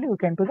 then only we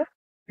can do the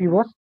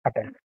POs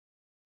attainment.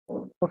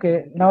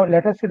 Okay, now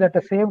let us see that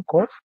the same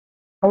course,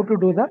 how to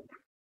do the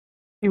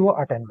PO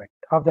attainment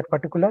of that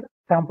particular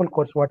sample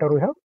course, whatever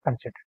we have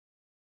considered.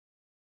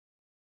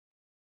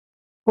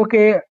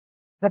 Okay,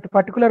 that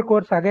particular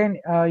course again,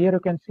 here you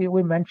can see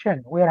we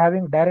mentioned we are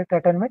having direct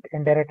attainment,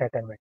 indirect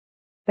attainment.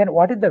 Then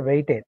what is the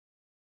weightage?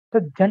 So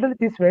generally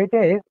this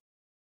weightage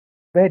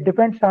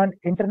depends on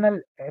internal,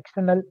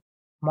 external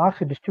marks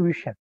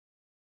distribution.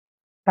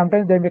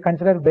 Sometimes they may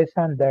consider based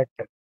on that.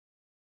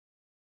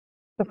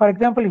 So for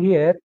example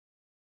here,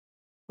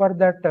 for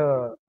that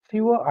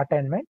CO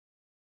attainment,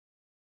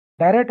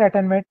 direct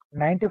attainment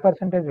 90%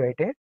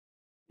 weightage,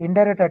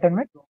 indirect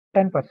attainment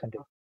 10%.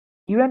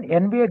 Even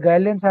NBA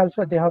guidelines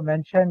also they have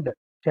mentioned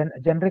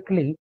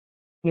generically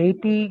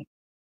 80,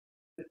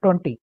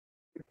 20,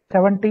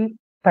 70,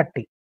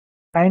 30,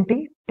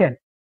 90, 10,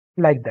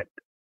 like that.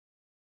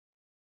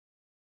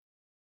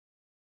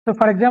 So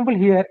for example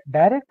here,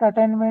 direct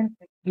attainment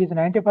is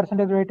 90%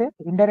 weightage,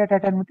 indirect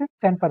attainment is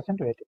 10%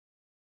 weightage.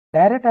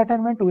 Direct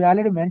attainment we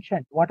already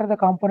mentioned. What are the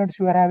components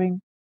we are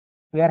having?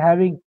 We are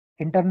having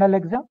internal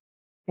exam,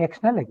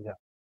 external exam.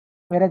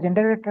 Whereas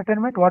indirect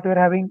attainment, what we are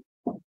having?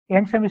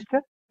 End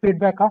semester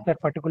feedback of that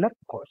particular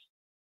course.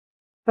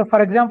 So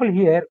for example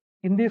here,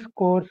 in this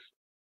course,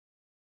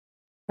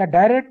 the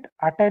direct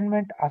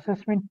attainment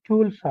assessment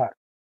tools are,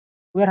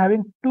 we are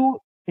having 2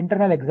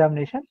 internal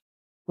examinations.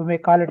 We may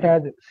call it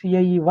as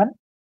CIE 1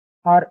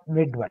 or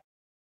mid 1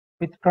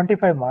 with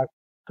 25 marks.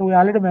 So we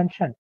already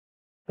mentioned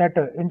that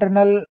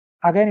internal,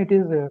 again it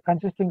is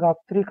consisting of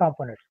 3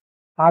 components: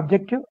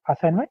 objective,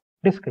 assignment,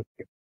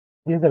 descriptive.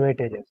 These are the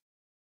weightages.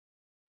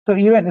 So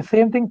even the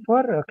same thing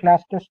for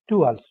class test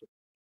 2 also.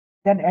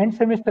 Then end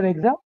semester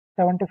exam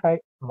 75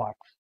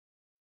 marks.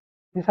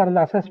 These are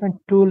the assessment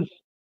tools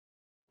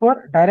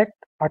for direct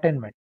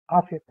attainment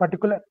of a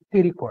particular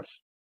theory course.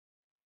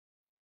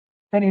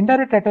 Then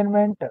indirect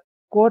attainment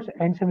course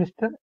end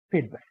semester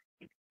feedback.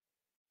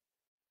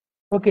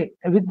 Okay,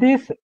 with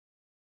this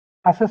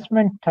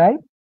assessment type,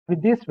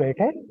 with this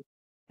weightage,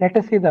 let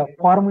us see the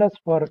formulas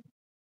for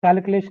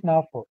calculation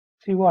of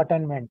CO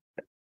attainment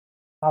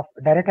of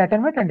direct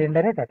attainment and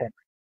indirect attainment.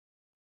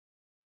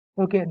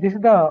 Okay, this is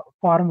the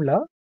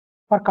formula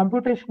for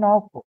computation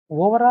of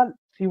overall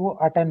CO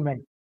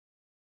attainment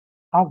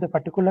of the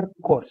particular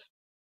course.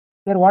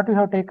 Here what we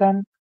have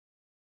taken,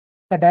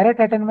 the direct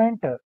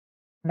attainment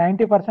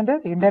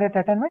 90%, indirect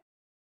attainment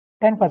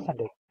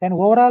 10%. Then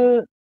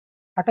overall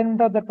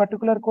attainment of that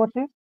particular course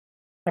is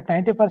that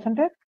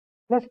 90%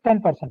 plus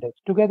 10%.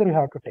 Together we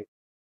have to take.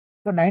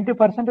 So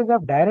 90%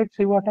 of direct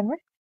CO attainment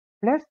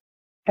plus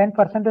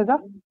 10% of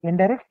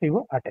indirect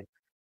CO attainment.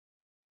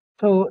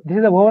 So this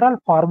is the overall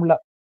formula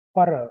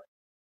for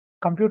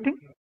computing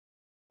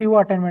CO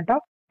attainment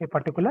of a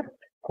particular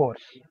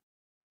course.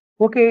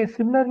 Okay,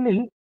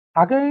 similarly,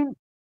 again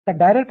the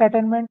direct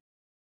attainment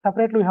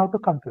separately we have to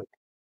compute.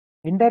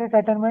 Indirect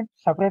attainment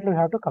separately we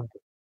have to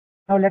compute.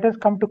 Now let us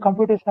come to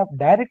computation of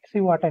direct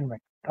CO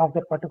attainment of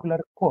that particular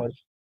course.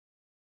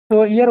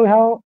 So here we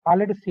have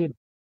already seen,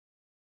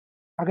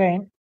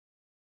 again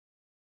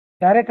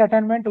direct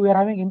attainment we are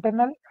having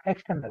internal,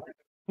 external.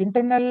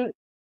 Internal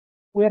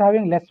we are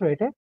having less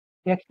weightage,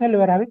 external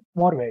we are having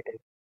more weightage.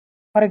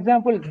 For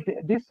example,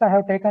 this I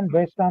have taken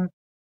based on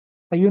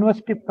the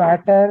university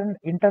pattern,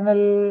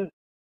 internal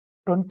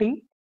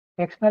 20,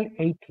 external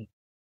 80.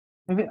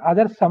 Maybe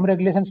other some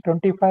regulations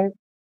 25,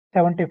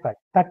 75,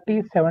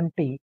 30,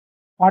 70,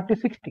 40,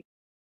 60.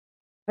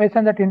 Based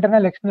on that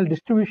internal external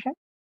distribution,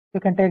 you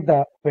can take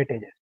the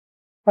weightages.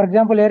 For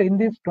example, here in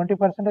this 20%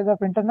 of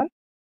internal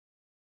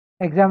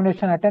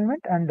examination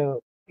attainment and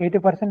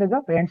 80%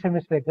 of end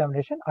semester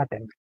examination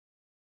attainment.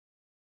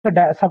 So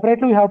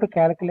separately we have to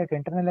calculate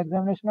internal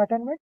examination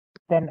attainment,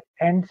 then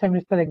end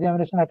semester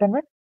examination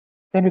attainment,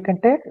 then you can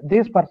take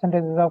these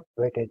percentages of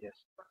weightages.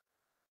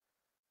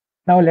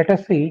 Now let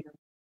us see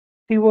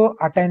CO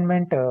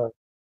attainment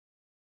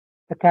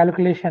the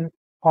calculation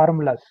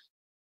formulas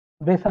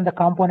based on the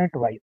component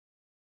wise.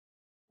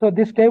 So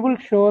this table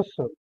shows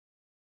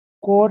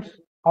course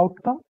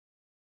outcome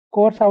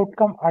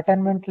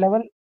attainment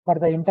level for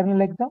the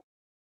internal exam,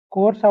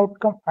 course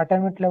outcome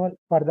attainment level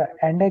for the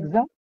end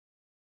exam,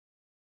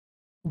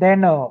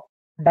 then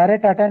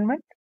direct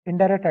attainment,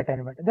 indirect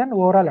attainment, then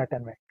overall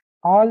attainment.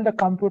 All the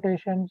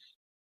computations,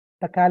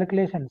 the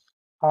calculations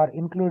are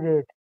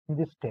included in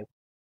this table.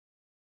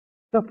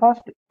 So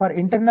first, for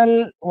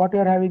internal, what you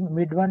are having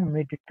mid 1,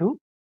 mid 2,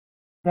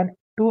 then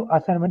 2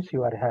 assignments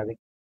you are having.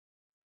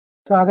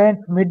 So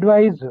again,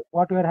 midwise,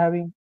 what you are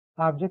having?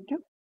 Objective,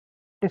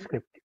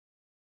 descriptive.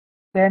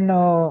 Then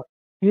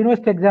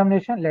university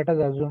examination, let us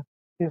assume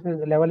this is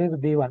level is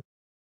B1,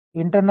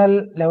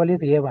 internal level is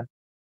A1.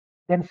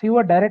 Then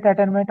CO direct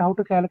attainment, how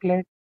to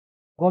calculate?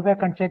 Go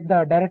back and check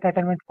the direct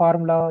attainment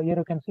formula. Here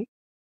you can see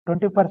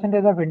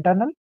 20% of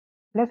internal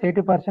plus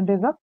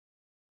 80% of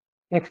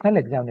external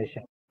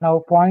examination.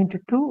 Now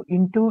 0.2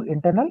 into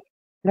internal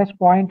plus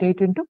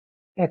 0.8 into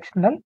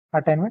external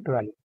attainment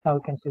value. Now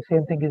you can see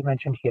same thing is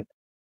mentioned here.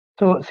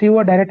 So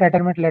CO direct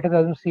attainment, let us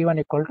assume C1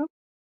 equal to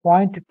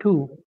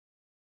 0.2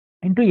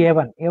 into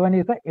A1. A1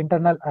 is the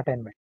internal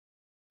attainment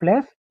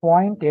plus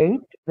 0.8,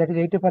 that is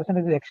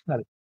 80% is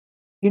external,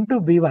 into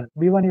B1.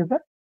 B1 is the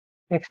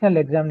external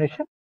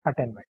examination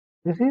attainment.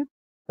 This is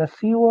the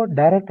CO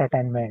direct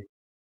attainment.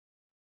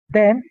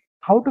 Then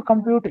how to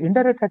compute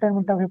indirect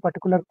attainment of a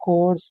particular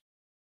course?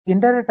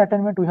 Indirect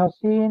attainment we have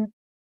seen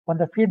on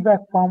the feedback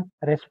form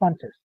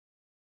responses.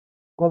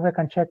 Go back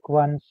and check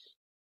once.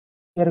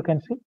 Here you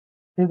can see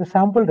this is the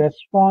sample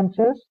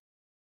responses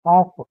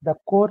of the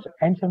course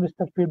and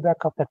semester feedback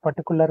of that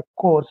particular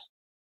course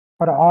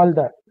for all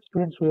the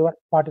students who have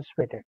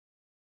participated.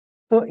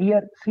 So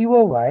here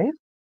CO wise,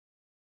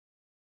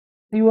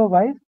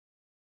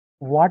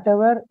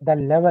 whatever the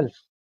levels,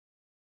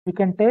 you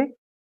can take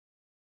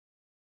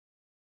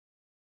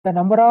the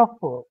number of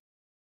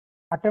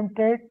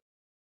attempted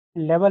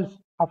levels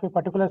of a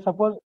particular,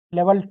 suppose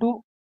level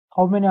 2,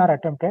 how many are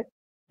attempted,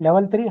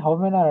 level 3, how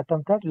many are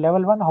attempted,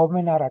 level 1, how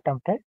many are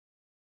attempted.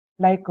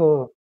 Like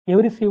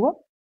every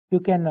CO, you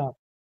can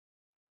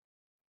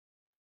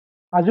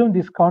assume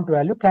this count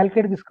value,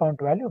 calculate this count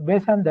value.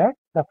 Based on that,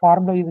 the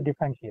formula is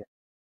defined here.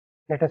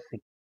 Let us see.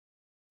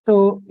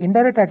 So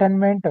indirect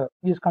attainment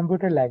is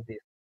computed like this.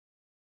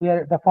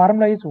 Here the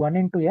formula is 1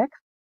 into x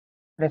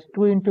plus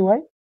 2 into y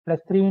plus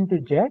 3 into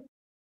z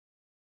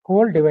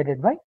whole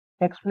divided by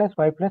x plus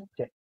y plus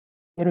z.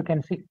 Here you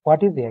can see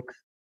what is x.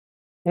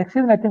 X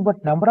is nothing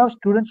but number of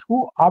students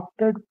who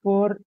opted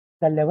for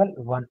the level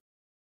 1.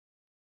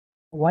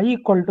 Y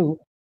equal to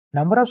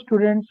number of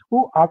students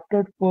who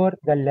opted for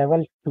the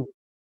level 2.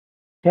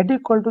 Z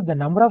equal to the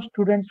number of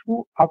students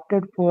who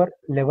opted for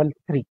level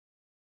 3.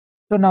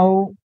 So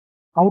now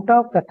out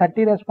of the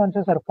 30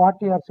 responses or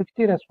 40 or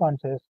 60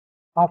 responses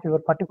of your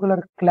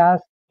particular class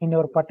in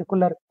your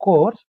particular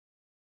course,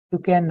 you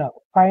can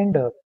find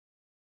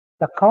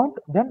the count,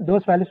 then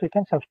those values we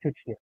can substitute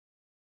here.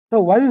 So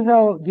why we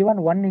have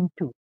given 1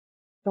 into?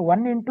 So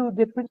 1 into,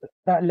 that means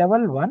the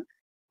level 1,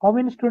 how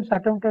many students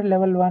attempted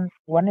level 1?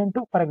 1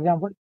 into, for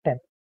example, 10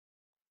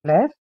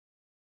 plus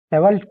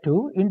level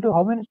 2 into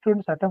how many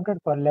students attempted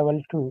for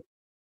level 2?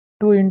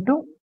 2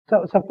 into,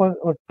 so suppose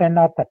 10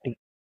 or 30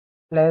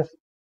 plus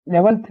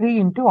level 3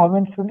 into how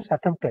many students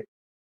attempted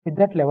with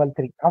that level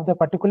 3 of the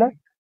particular.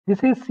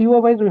 This is CO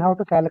wise we have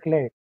to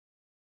calculate.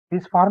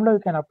 This formula you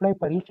can apply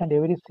for each and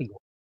every CO.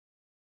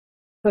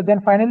 So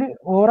then finally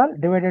overall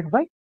divided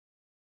by,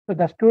 so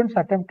the students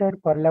attempted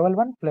for level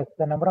 1 plus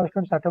the number of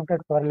students attempted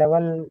for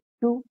level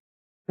 2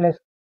 plus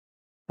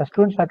the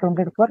students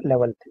attempted for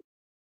level 3.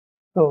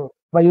 So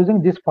by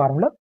using this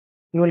formula,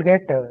 you will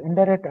get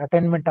indirect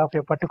attainment of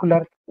a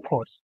particular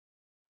course.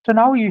 So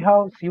now you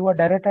have CO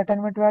direct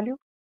attainment value,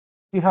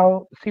 you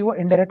have CO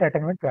indirect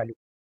attainment value.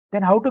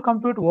 Then how to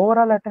compute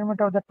overall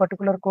attainment of that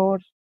particular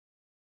course?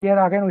 Here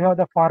again we have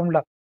the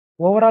formula.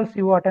 Overall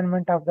CO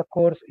attainment of the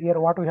course, here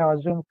what we have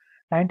assumed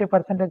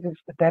 90% is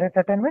direct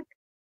attainment,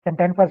 then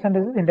 10%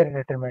 is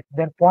indirect attainment.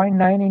 Then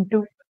 0.9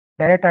 into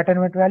direct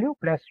attainment value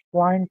plus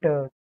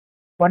 0.1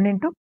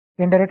 into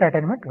indirect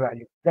attainment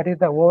value. That is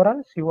the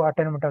overall CO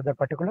attainment of the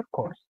particular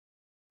course.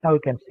 Now you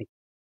can see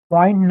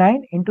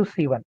 0.9 into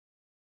C1.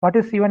 What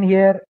is C1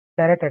 here?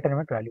 Direct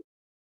attainment value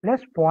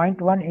plus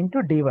 0.1 into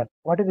D1.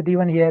 What is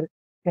D1 here?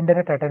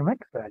 Indirect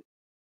attainment value.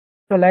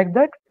 So like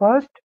that,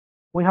 first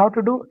we have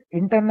to do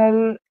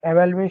internal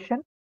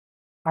evaluation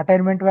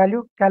attainment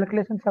value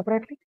calculation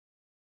separately,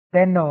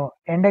 then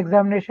end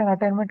examination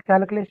attainment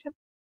calculation,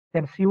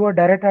 then CO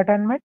direct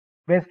attainment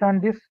based on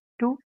this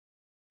two,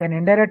 then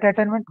indirect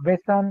attainment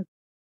based on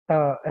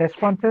the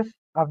responses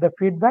of the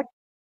feedback,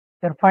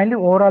 then finally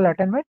overall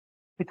attainment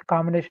with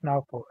combination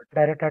of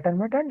direct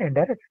attainment and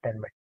indirect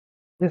attainment.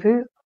 This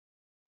is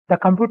the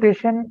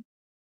computation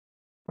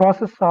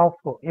process of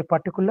a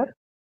particular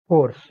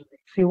course,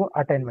 CO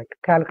attainment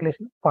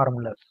calculation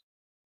formulas.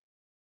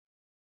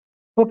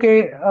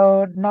 Okay,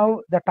 now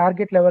the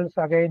target levels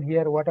again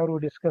here, whatever we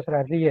discussed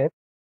earlier,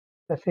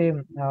 the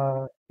same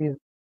is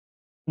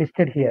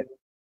listed here.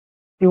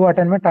 CO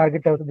attainment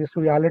target level. This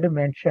we already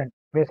mentioned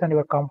based on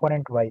your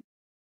component Y.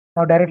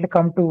 Now directly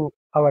come to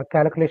our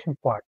calculation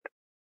part.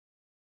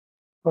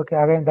 Okay,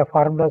 again the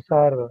formulas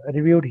are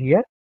reviewed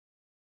here.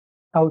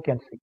 Now you can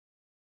see.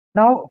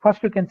 Now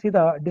first you can see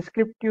the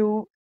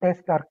descriptive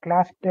test or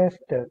class test,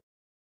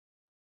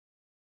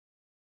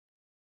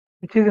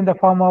 which is in the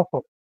form of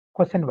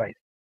question wise.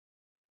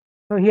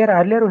 So here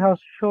earlier we have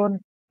shown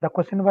the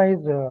question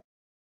wise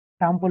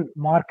sample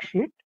mark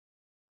sheet.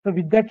 So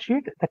with that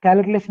sheet, the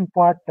calculation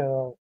part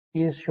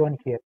is shown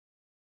here.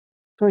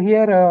 So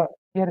here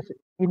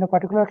in a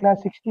particular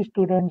class, 60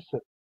 students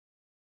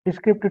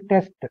descriptive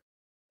test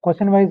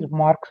question wise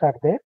marks are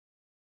there.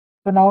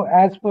 So now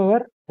as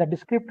per the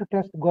descriptive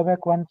test, go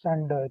back once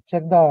and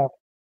check the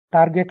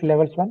target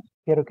levels once.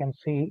 Here you can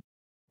see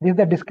this is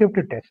the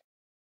descriptive test.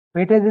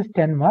 Weightage is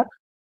 10 marks.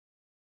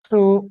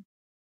 So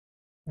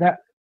the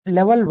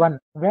level 1,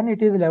 when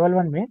it is level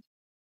 1 means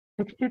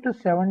 60 to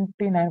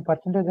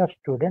 79% of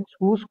students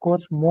who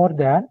scores more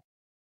than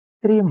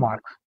 3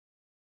 marks.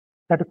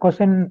 That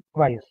question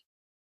wise.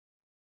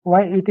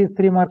 Why it is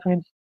 3 marks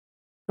means,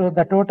 so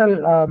the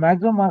total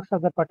maximum marks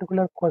of the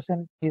particular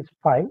question is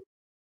 5.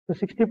 So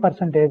 60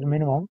 percentage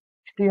minimum,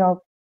 60 of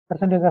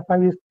percentage of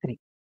 5 is 3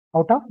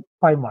 out of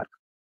 5 marks.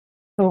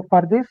 So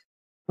for this,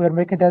 we are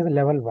making it as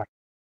level 1.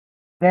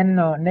 Then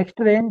next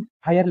range,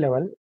 higher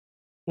level,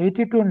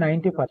 80 to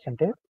 90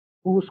 percentage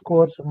who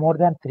scores more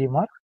than 3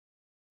 marks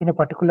in a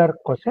particular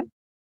question,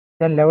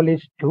 then level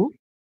is 2.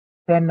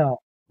 Then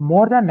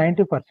more than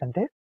 90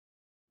 percentage,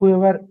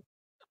 whoever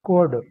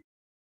scored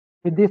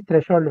with this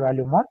threshold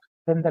value marks,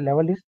 then the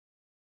level is.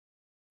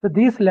 So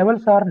these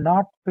levels are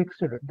not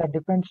fixed. That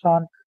depends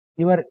on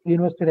your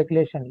university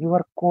regulation,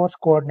 your course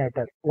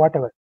coordinator,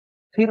 whatever.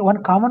 See,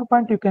 one common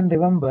point you can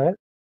remember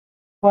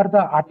for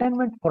the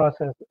attainment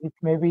process, it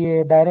may be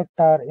a direct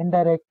or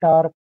indirect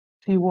or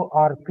CO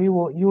or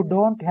PO, you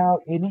don't have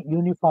any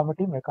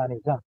uniformity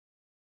mechanism.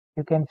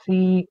 You can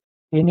see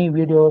any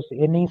videos,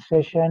 any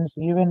sessions,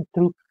 even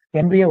through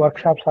NBA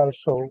workshops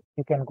also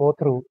you can go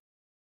through.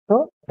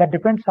 So that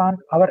depends on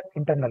our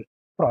internal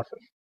process.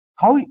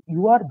 How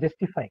you are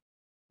justifying,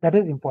 that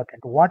is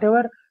important.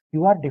 Whatever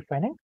you are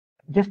defining,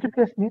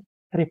 justification is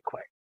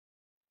required.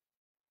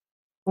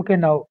 Okay,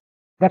 now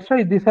that's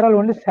why these are all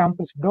only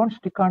samples. Don't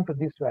stick on to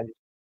these values.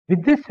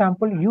 With this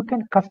sample, you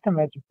can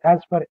customize as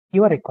per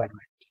your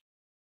requirement.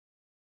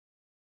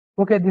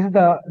 Okay, this is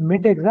the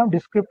mid-exam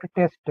descriptive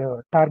test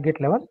target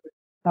level.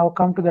 Now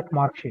come to that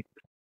mark sheet.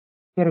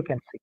 Here you can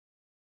see.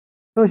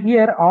 So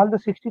here all the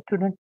 60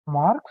 student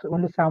marks,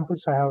 only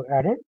samples I have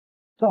added.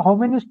 So how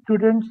many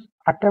students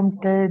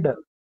attempted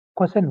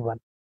question 1?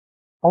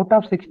 Out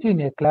of 60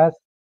 in a class,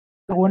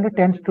 so only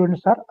 10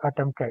 students are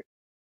attempted.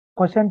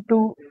 Question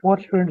 2, 4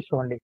 students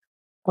only.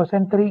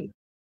 Question 3,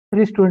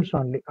 3 students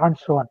only, and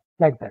so on,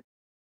 like that.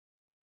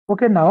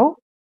 Okay, now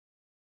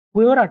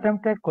whoever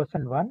attempted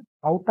question 1,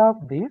 out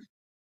of this,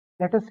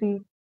 let us see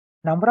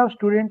number of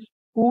students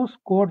who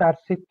scored or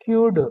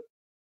secured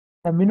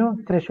the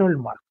minimum threshold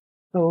mark.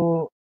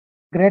 So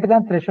greater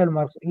than threshold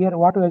marks. Here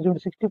what we assumed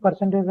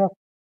 60% of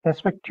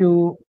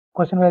respective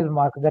question wise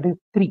marks, that is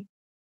 3.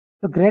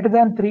 So greater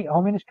than 3,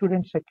 how many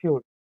students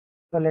secured?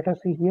 So let us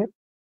see here.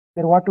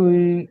 Then what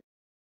we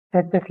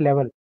set that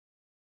level,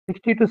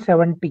 60 to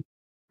 70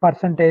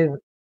 percentage.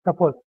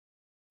 Suppose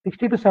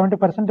 60 to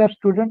 70% of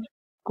students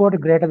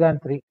scored greater than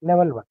 3,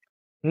 level 1.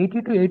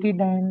 80 to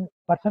 89%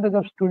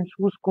 of students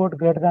who scored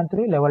greater than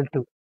 3, level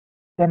 2.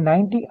 Then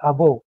 90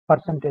 above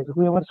percentage,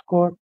 whoever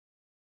scored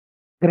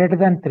greater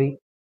than 3,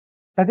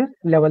 that is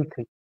level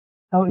 3.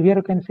 Now here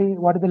you can see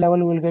what is the level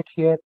we will get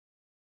here.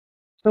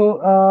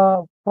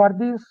 So for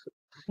this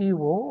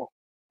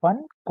CO1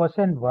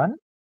 question 1,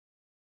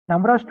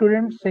 number of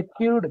students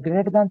secured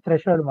greater than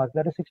threshold mark,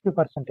 that is 60%,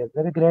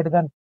 that is greater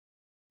than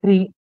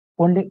 3,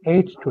 only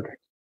 8 students.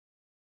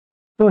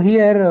 So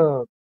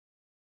here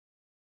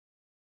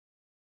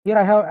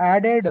I have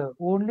added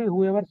only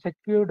whoever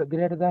secured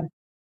greater than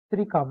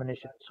 3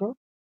 combinations. So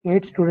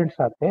 8 students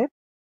are there.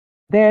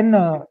 Then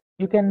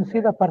you can see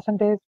the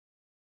percentage.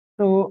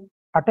 So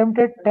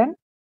attempted 10,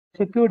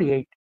 secured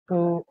 8.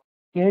 So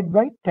 8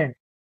 by 10.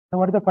 So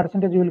what is the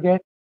percentage you will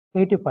get?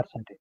 80%.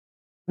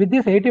 With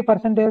this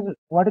 80%,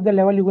 what is the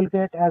level you will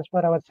get as per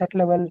our set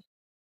levels?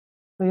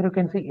 So here you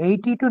can see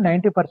 80 to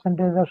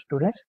 90% of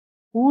students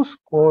who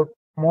scored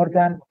more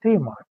than 3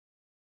 marks.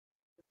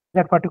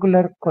 That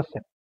particular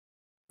question.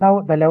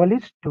 Now the level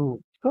is 2.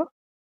 So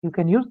you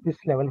can use this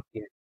level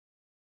here.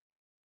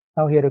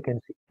 Now here you can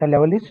see the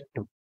level is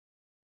 2.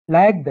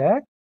 Like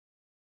that,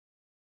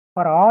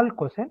 for all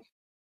questions,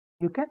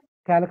 you can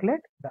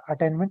calculate the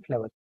attainment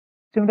level.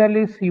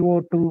 Similarly,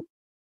 CO2.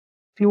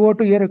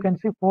 CO2 here you can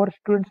see 4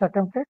 students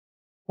attempted,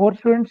 4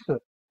 students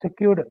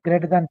secured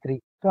greater than 3.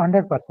 So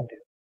 100%.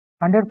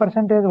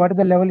 100%, what is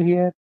the level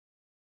here?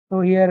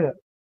 So here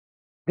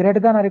greater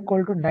than or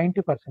equal to 90%.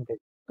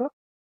 So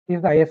this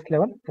is the highest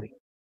level 3.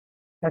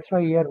 That's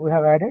why here we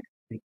have added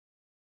 3.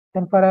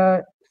 Then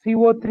for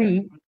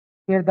CO3,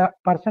 here the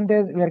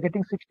percentage we are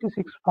getting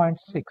 66.6.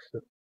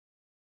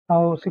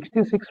 Now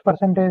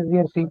 66%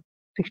 here see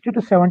 60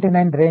 to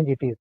 79 range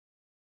it is.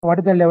 What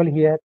is the level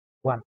here?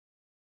 1.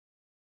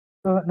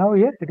 So now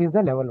here it is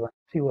the level 1,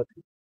 CO3.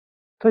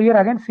 So here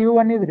again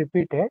CO1 is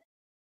repeated.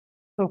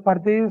 So for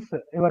this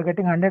you are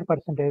getting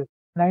 100%,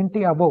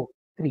 90 above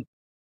 3.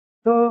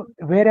 So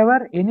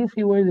wherever any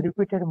CO is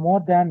repeated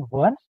more than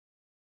once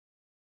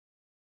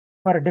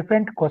for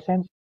different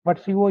questions,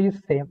 but CO is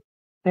same,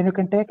 then you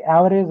can take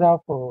average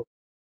of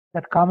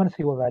that common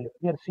CO value.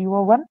 Here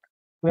CO1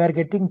 we are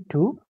getting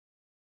 2.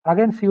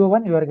 Again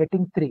CO1 you are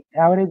getting 3.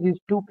 Average is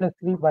 2 plus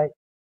 3 by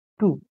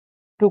 2.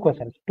 2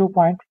 questions,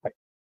 2.5.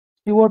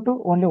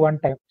 CO2 only one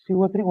time.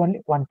 CO3 only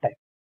one time.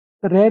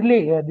 So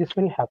rarely this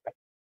will happen.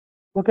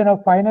 Okay,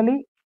 now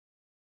finally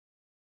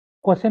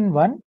question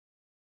 1.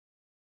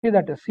 See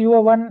that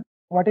CO1,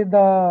 what is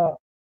the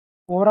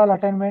overall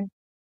attainment?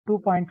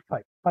 2.5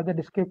 for the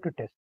descriptive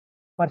test.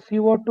 For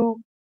CO2,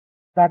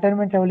 the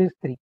attainment level is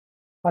 3.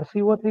 For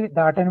CO3,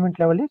 the attainment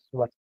level is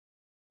 1.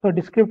 So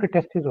descriptive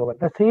test is over.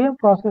 The same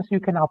process you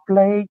can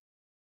apply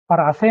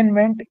for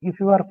assignment if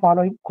you are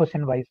following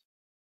question wise.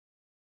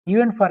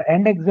 Even for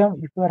end exam,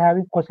 if you are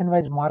having question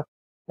wise mark,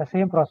 the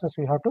same process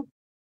we have to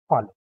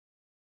follow.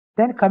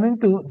 Then coming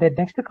to the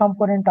next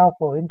component of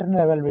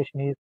internal evaluation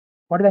is,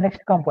 what is the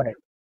next component?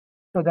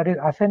 So that is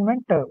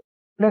assignment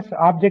plus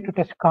objective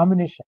test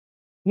combination.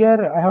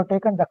 Here I have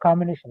taken the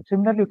combination.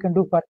 Similarly, you can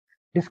do for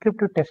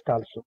descriptive test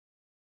also.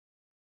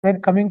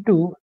 Then coming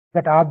to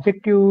that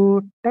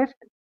objective test,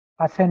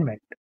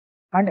 assignment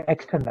and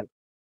external.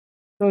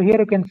 So here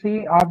you can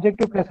see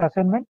objective plus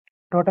assignment,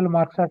 total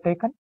marks are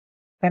taken,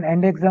 then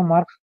end exam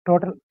marks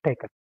total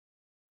taken.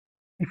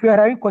 If you are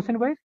having question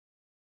wise,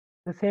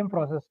 the same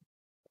process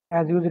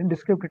as used in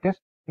descriptive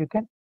test, you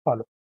can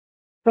follow.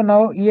 So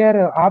now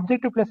here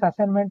objective plus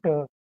assignment,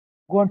 go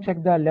and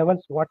check the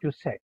levels what you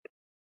said.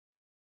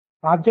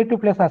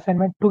 Objective plus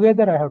assignment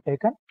together I have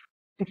taken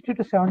 60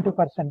 to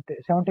 70%,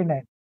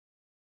 79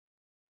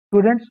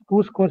 students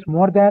who scores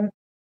more than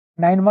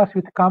 9 marks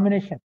with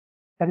combination,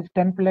 that is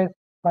 10 plus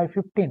by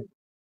 15.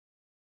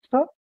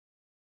 So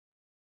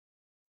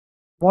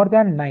more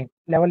than 9,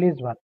 level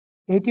is 1.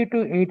 80 to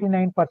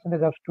 89%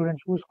 of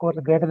students who scores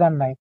greater than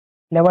 9,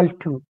 level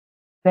 2.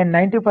 Then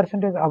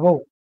 90%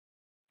 above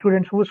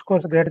students who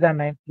scores greater than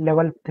 9,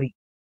 level 3.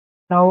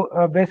 Now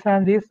based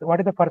on this, what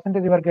is the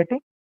percentage you are getting?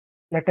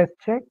 Let us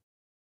check.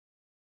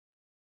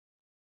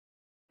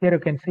 Here you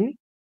can see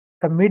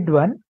the mid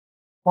one,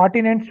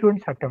 49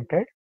 students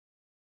attempted.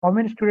 How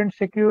many students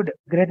secured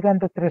greater than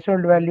the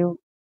threshold value?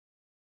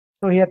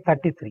 So here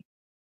 33.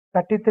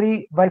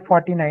 33 by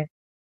 49,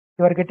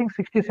 you are getting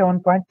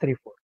 67.34.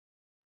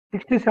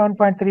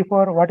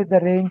 67.34, what is the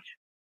range?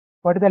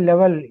 What is the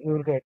level you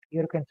will get?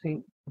 Here you can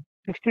see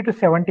 60 to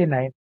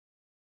 79.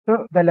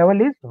 So the level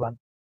is 1.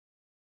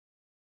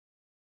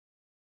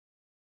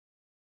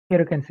 Here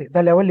you can see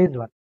the level is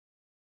 1.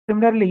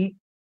 Similarly,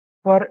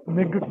 for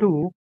mid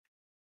 2,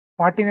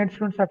 49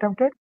 students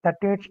attempted,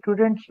 38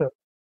 students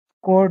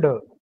scored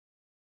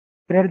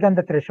greater than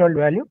the threshold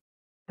value.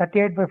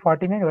 38 by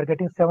 49, you are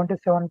getting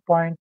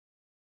 77.55.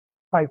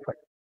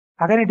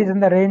 Again, it is in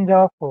the range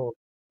of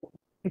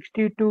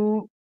 60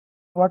 to,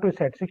 what we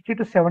said, 60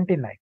 to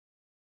 79.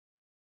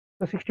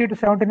 So 60 to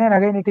 79,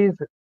 again it is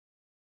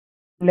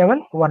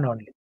level 1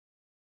 only.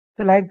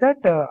 So like that,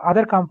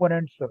 other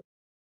components,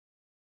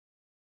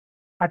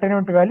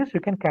 attainment values you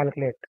can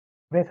calculate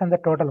based on the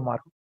total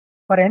mark.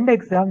 For end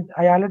exams,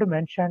 I already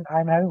mentioned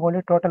I am having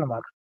only total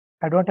marks.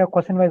 I don't have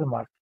question wise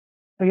marks.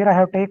 So here I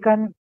have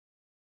taken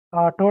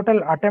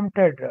total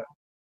attempted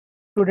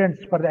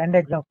students for the end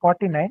exam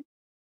 49.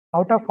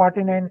 Out of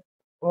 49,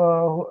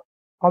 how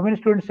many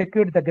students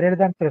secured the greater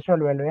than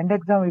threshold value? End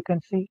exam you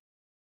can see,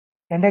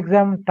 end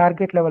exam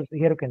target levels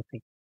here you can see.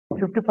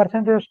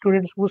 50% of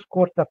students who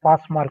score the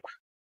pass marks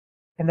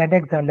in the end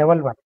exam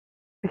level 1.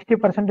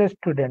 60%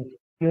 students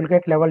you will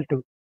get level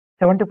 2.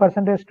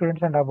 70%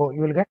 students and above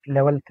you will get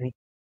level 3.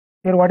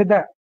 Here what is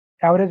the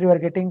average you are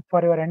getting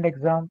for your end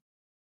exam?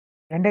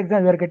 End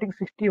exam you are getting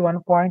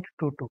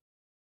 61.22.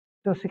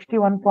 So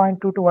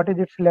 61.22, what is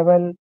its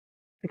level?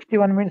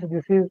 61 means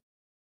this is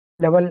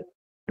level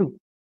 2.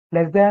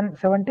 Less than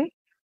 70,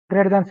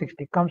 greater than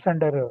 60 comes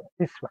under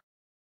this one.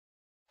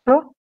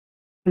 So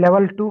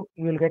level 2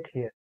 you will get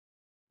here.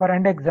 For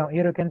end exam,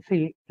 here you can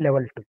see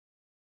level 2.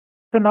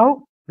 So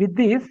now with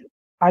this,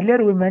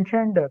 earlier we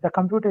mentioned the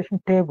computation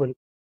table.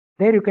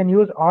 There you can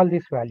use all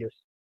these values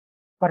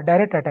for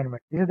direct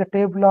attainment. This is the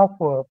table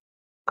of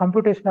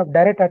computation of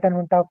direct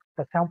attainment of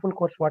the sample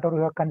course, whatever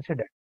you have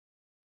considered.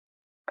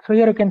 So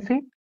here you can see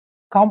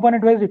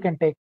component wise you can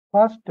take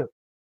first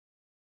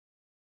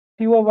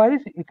CO wise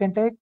you can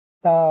take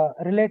the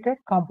related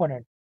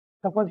component.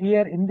 Suppose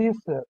here in this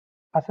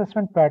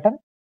assessment pattern,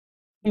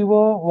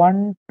 CO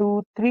 1,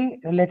 2, 3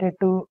 related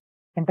to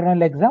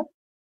internal exam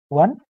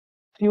 1,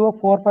 CO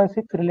 4, 5,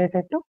 6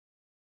 related to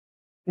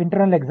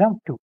internal exam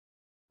 2.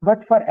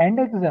 But for end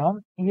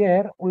exam,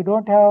 here we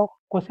don't have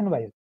question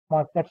wise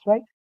marks. That's why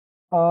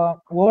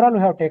overall we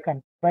have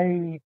taken,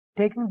 by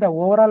taking the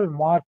overall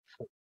marks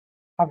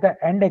of the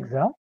end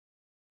exam,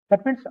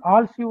 that means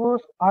all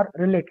COs are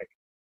related.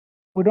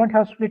 We don't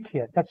have split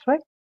here. That's why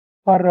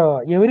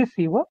for every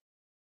CO,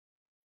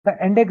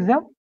 the end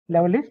exam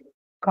level is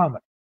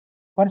common.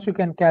 Once you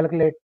can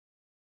calculate,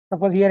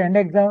 suppose here end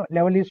exam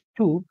level is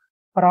 2,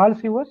 for all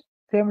COs,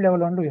 same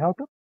level only you have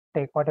to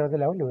take whatever the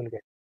level you will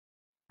get.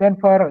 Then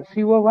for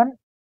CO1,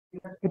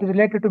 it is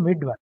related to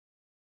mid 1.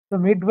 So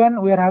mid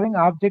 1, we are having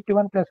objective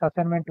 1 plus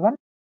assignment 1,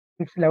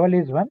 its level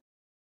is 1.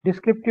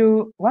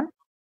 Descriptive 1,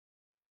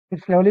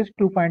 its level is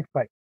 2.5.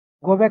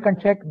 Go back and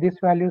check these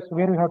values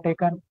where we have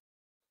taken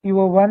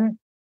CO1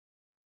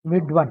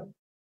 mid 1.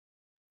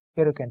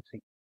 Here you can see.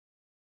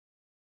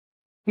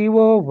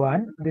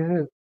 CO1, this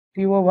is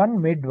CO1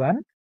 mid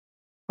 1.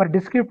 For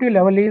descriptive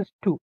level is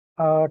 2,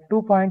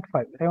 2.5.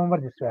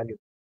 Remember this value.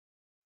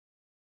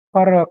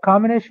 For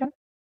combination,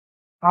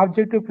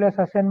 objective plus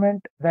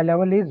assignment, the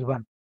level is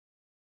 1.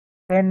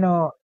 Then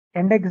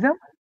end exam,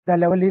 the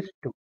level is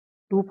 2.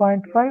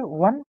 2.5,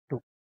 1, 2.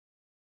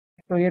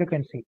 So here you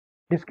can see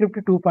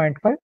descriptive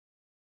 2.5,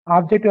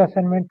 objective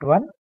assignment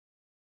 1,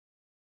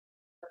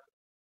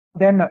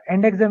 then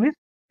end exam is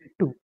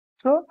 2.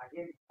 So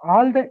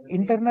all the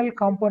internal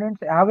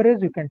components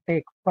average you can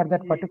take for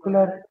that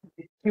particular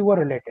CO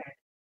related.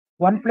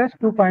 1 plus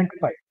 2.5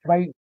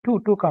 by 2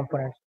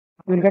 components,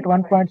 you will get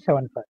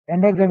 1.75.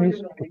 End exam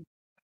is 2.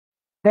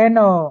 Then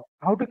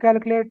how to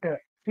calculate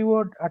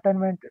CO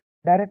attainment,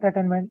 direct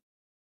attainment?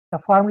 The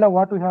formula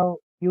what we have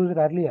used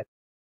earlier,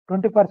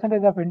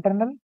 20% of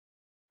internal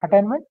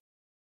attainment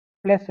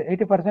plus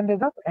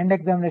 80% of end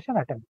examination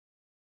attainment.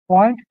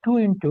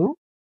 0.2 into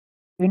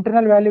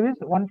internal value is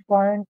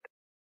 1.75.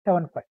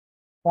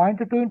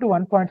 0.2 into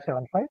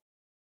 1.75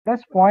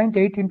 plus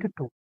 0.8 into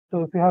 2.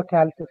 So if you have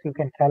calculus, you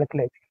can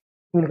calculate.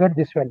 You will get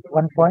this value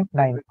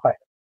 1.95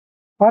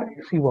 for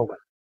CO1.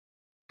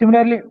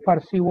 Similarly for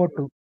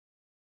CO2,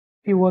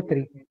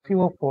 CO3,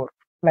 CO4,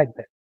 like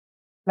that.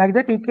 Like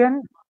that you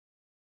can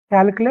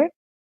calculate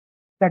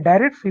the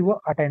direct CO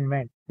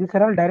attainment. These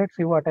are all direct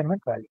CO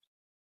attainment values.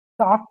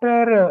 So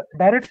after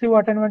direct CO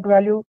attainment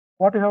value,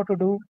 what we have to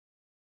do?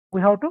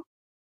 We have to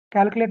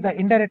calculate the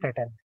indirect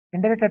attainment.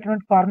 Indirect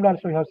attainment formula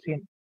also we have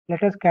seen.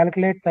 Let us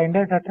calculate the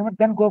indirect attainment,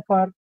 then go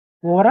for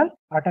overall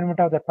attainment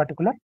of that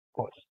particular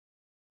course.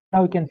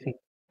 Now we can see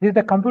this is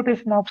the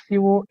computation of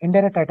CO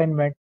indirect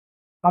attainment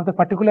of the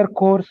particular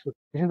course.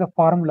 This is the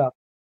formula.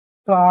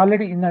 So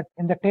already in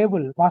the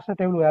table, master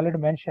table, we already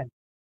mentioned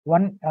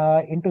 1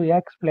 into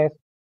x plus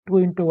 2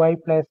 into y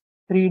plus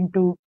 3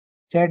 into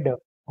z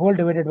whole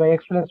divided by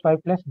x plus y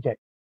plus z.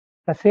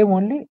 The same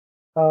only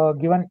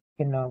given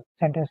in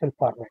sentenceal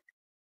format.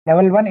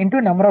 Level 1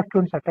 into number of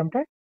students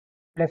attempted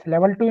plus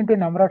level 2 into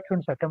number of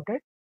students attempted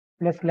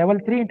plus level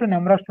 3 into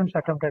number of students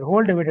attempted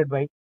whole divided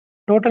by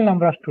total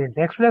number of students.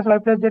 X plus y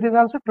plus z is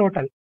also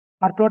total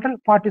or total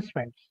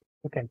participants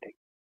you can take.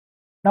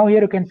 Now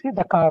here you can see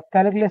the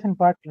calculation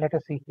part. Let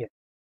us see here.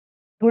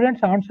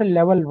 Students answer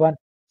level 1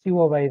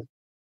 CO wise.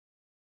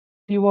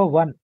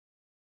 CO1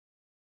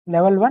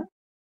 level 1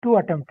 2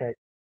 attempted.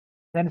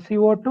 Then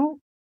CO2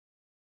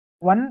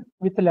 1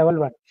 with level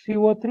 1.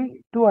 CO3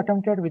 2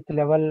 attempted with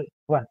level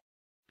 1.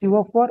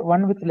 CO4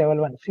 1 with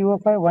level 1.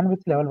 CO5 1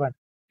 with level 1.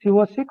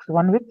 CO6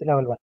 1 with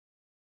level 1.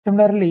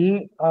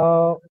 Similarly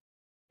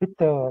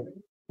with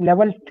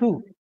level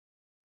 2,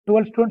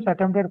 12 students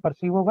attempted for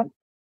CO1.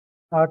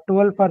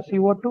 12 for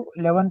CO2,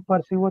 11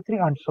 for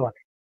CO3 and so on.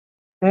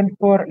 Then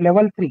for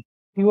level 3,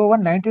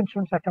 CO1 19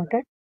 students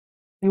attempted,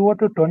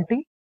 CO2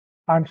 20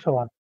 and so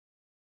on.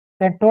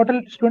 Then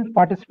total students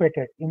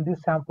participated in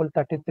this sample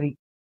 33.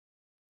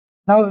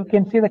 Now you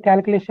can see the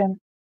calculation.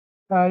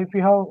 If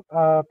you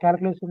have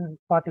calculation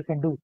part you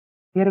can do.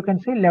 Here you can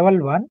see level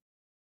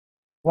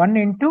 1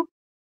 into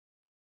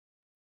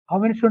how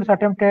many students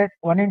attempted,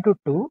 1 into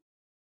 2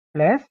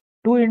 plus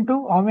 2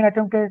 into how many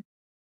attempted,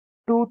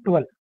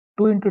 12.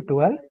 2 into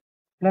 12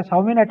 plus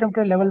how many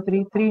attempted level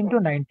 3, 3 into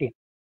 19.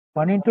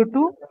 1 into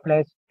 2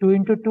 plus 2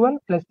 into 12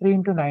 plus 3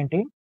 into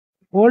 19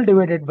 whole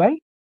divided by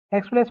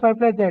x plus y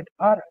plus z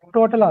or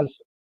total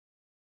also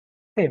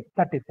same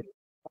 33.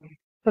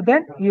 So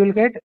then you will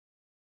get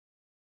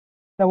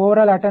the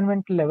overall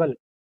attainment level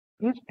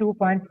is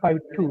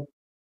 2.52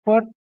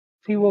 for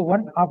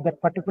CO1 of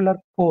that particular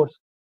course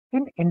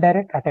in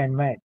indirect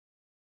attainment.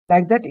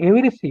 Like that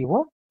every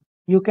CO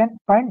you can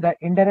find the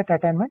indirect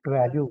attainment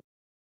value.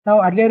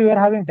 Now earlier we are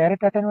having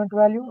direct attainment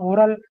value,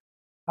 overall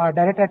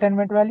direct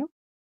attainment value.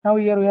 Now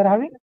here we are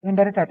having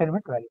indirect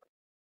attainment value.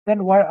 Then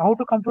how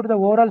to compute the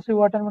overall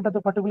CO attainment of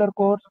the particular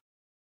course?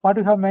 What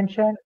we have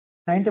mentioned,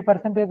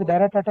 90% is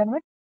direct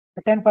attainment,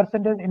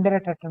 10% is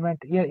indirect attainment.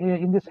 Here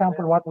in this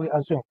sample, what we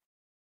assume.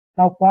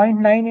 Now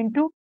 0.9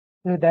 into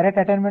the direct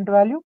attainment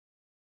value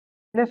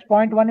plus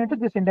 0.1 into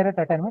this indirect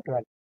attainment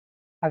value.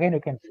 Again, you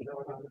can see.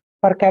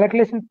 For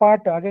calculation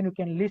part, again you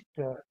can list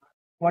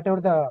whatever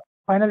the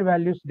final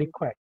values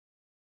required.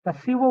 The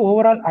CO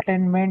overall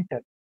attainment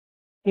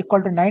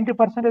equal to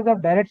 90%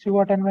 of direct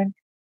CO attainment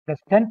plus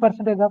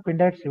 10% of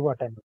indirect CO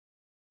attainment.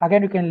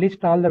 Again, you can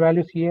list all the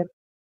values here.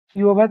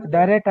 CO was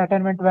direct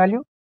attainment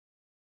value,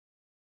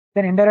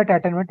 then indirect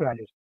attainment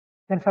values.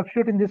 Then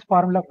substitute in this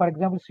formula, for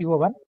example,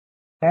 CO1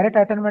 Direct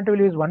attainment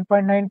value is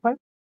 1.95.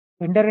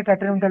 Indirect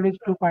attainment value is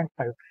 2.5.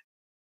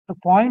 So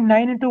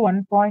 0.9 into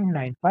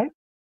 1.95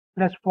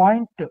 plus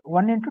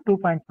 0.1 into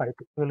 2.52. You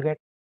will get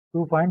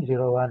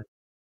 2.01.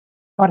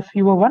 For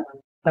CO1,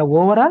 the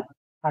overall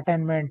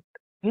attainment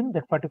in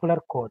that particular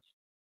course.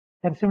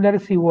 Then similarly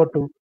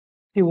CO2,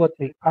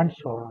 CO3 and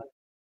so on.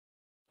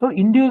 So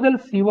individual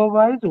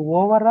CO-wise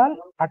overall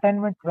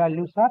attainment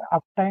values are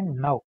obtained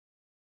now.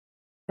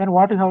 Then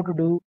what you have to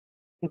do?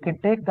 You can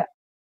take the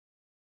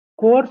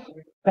course,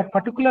 that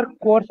particular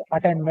course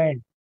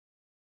attainment.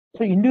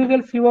 So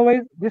individual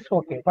CO-wise, this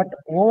okay, but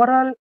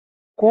overall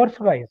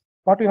course-wise,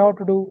 what you have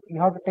to do?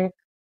 You have to take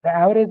the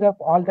average of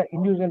all the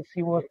individual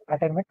COs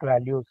attainment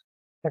values.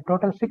 The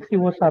total 6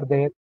 COs are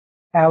there.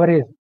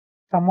 Average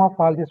sum of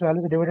all these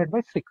values divided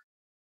by 6.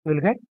 You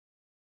will get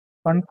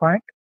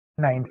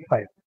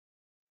 1.95.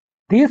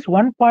 This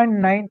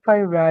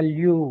 1.95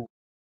 value,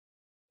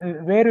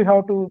 where you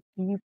have to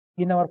keep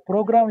in our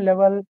program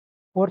level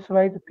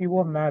course-wise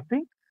PO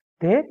mapping,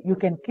 there you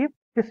can keep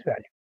this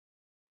value.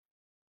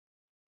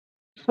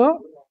 So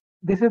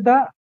this is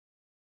the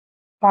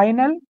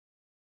final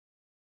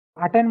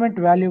attainment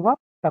value of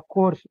the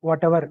course,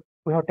 whatever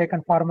we have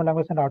taken formal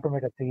language and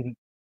automated theory.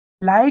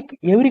 Like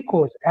every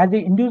course, as the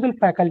individual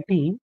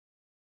faculty,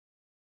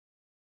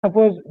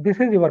 suppose this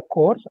is your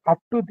course, up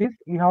to this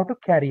you have to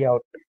carry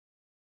out.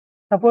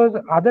 Suppose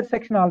other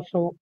section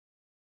also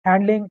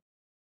handling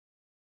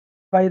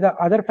by the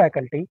other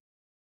faculty,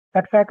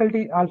 that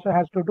faculty also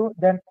has to do,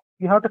 then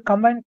you have to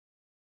combine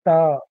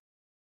the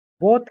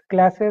both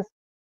classes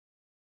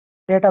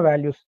data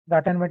values, the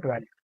attainment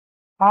value.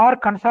 Or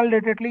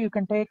consolidatedly, you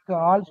can take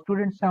all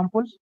student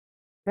samples,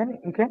 then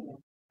you can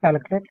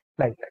calculate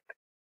like that.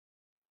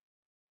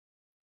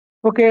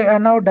 Okay,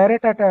 and now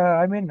direct at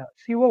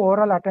CO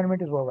overall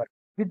attainment is over.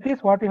 With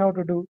this, what you have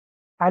to do?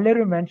 Earlier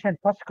you mentioned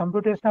first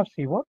computation of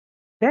CO,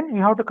 then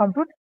you have to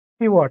compute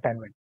PO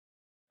attainment.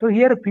 So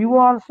here PO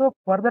also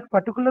for that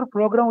particular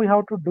program we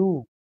have to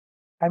do.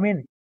 I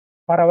mean,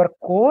 for our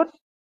course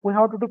we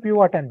have to do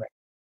PO attainment.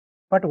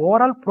 But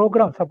overall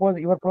program, suppose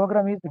your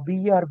program is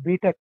BE or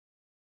BTech,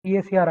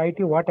 PSC or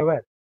IT,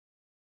 whatever.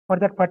 For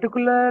that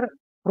particular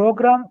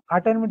program,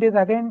 attainment is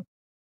again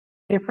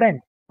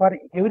different for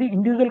every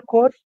individual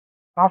course.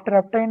 After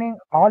obtaining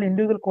all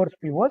individual course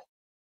POs,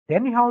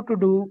 then you have to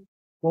do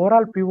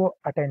overall PO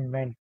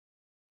attainment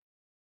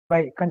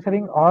by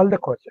considering all the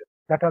courses.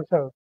 That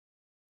also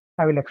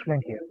I will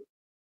explain here.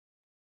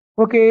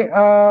 Okay,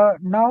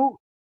 now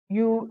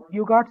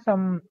you got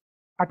some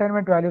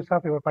attainment values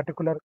of your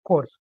particular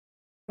course.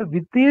 So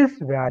with these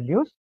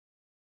values,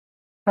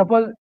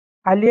 suppose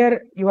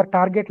earlier your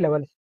target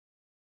levels.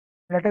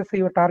 Let us see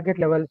your target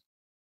levels.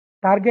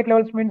 Target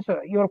levels means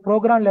your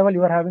program level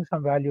you are having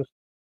some values.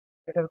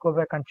 Let us go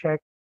back and check.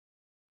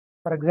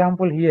 For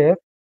example, here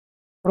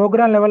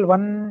program level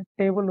 1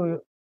 table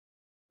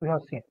we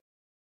have seen.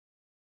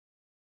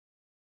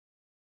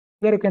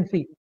 Here you can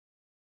see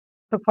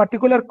the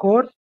particular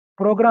course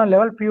program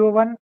level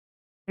PO1,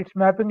 its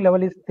mapping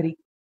level is 3.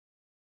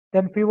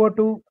 Then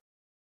PO2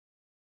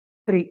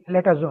 3.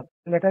 Let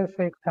us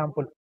say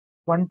example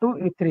 1 2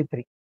 is 3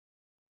 3.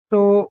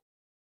 So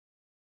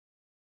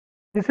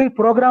this is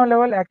program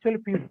level actual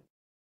PO.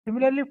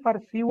 Similarly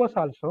for COs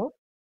also,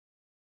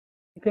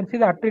 you can see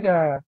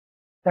the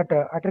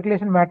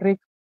articulation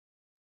matrix,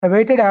 the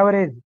weighted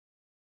average.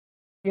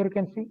 Here you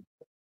can see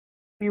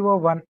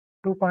PO1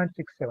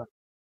 2.67,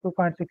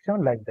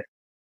 2.67 like that.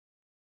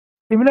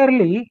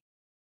 Similarly,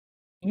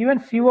 even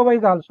CO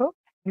wise also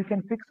you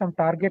can fix some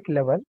target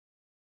level.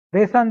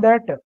 Based on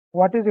that,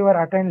 what is your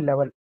attained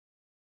level?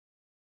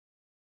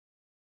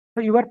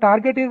 So your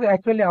target is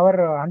actually our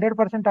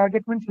 100%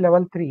 target means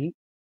level 3,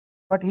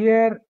 but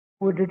here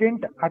we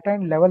didn't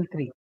attain level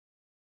 3.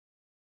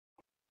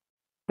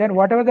 Then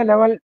whatever the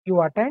level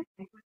you attain,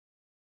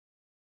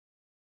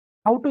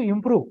 how to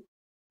improve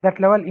that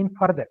level in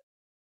further?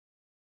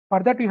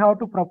 For that you have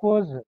to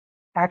propose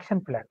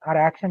action plan or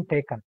action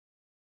taken.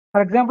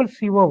 For example,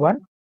 CO1,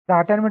 the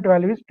attainment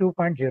value is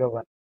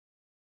 2.01,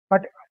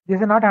 but this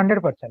is not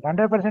 100%.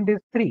 100% is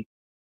 3.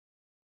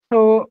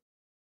 So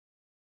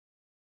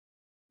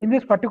in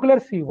this particular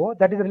CO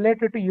that is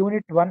related to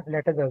unit 1,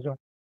 let us assume,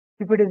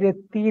 if it is a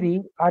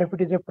theory or if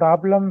it is a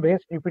problem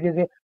based, if it is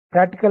a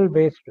practical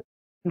based,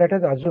 let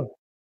us assume,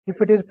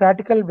 if it is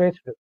practical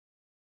based,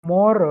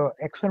 more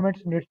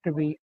experiments needs to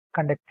be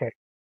conducted.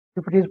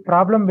 If it is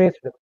problem based,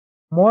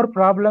 more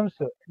problems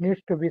needs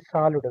to be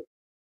solved.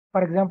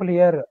 For example,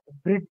 here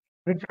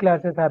bridge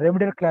classes or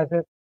remedial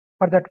classes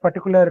for that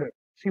particular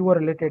CO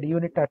related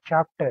unit or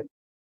chapter,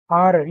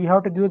 or you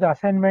have to give the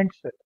assignments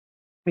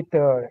with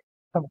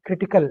some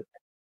critical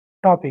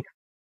topics.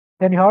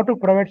 Then you have to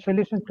provide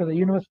solutions to the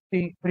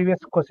university previous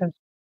questions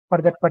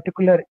for that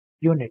particular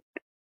unit.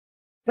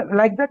 So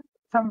like that,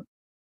 some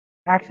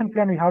action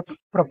plan we have to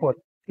propose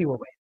CO wise.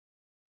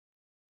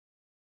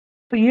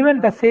 So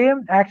even the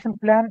same action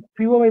plan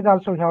PO wise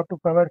also we have to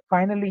provide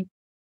finally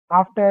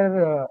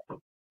after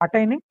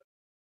attaining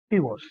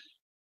POs.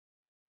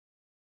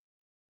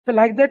 So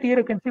like that, here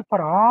you can see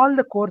for all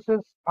the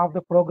courses of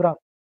the program,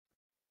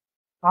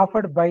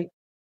 offered by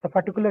the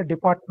particular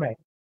department.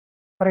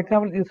 For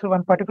example, this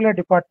one particular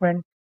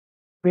department,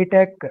 we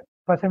take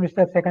first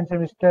semester, second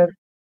semester,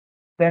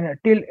 then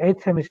till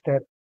 8th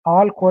semester,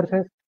 all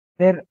courses,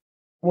 their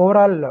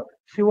overall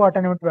CO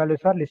attainment values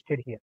are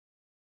listed here.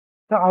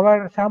 So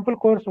our sample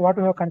course, what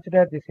we have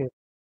considered, this is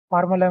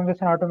formal language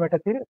and automata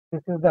theory.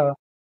 This is the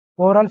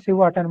overall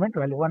CO attainment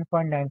value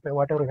 1.95,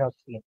 whatever we have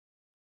seen.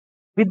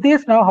 With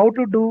this, now how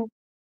to do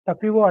the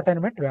PO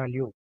attainment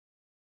value?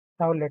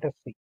 Now let us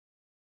see.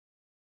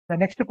 The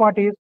next part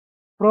is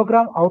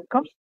program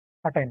outcomes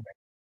attainment.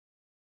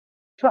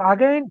 So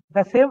again,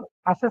 the same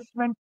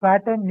assessment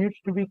pattern needs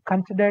to be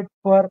considered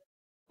for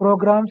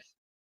program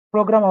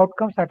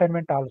outcomes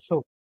attainment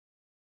also.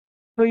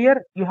 So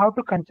here you have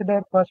to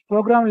consider first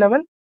program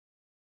level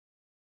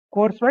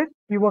course-wise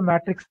PO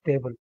matrix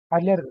table.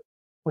 Earlier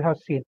we have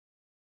seen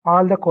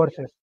all the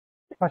courses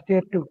first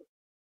year to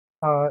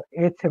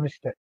 8th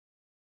semester.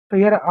 So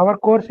here our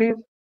course is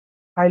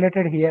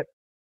highlighted here,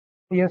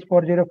 CS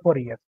 404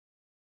 years.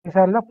 These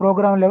are the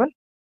program level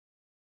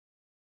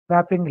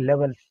mapping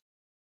levels.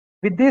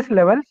 With these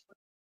levels,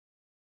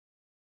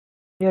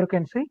 here you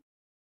can see,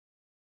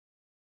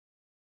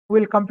 we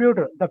will compute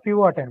the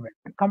PO attainment.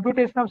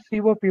 Computation of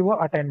CO PO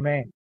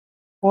attainment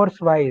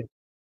course-wise.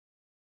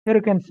 Here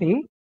you can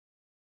see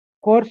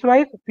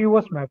course-wise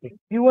POs mapping.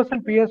 POs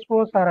and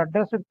PSOs are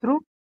addressed through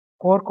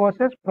core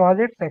courses,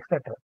 projects,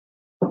 etc.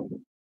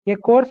 A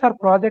course or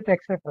project,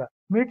 etc.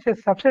 meets a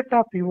subset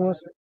of POs,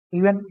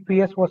 even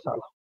PSOs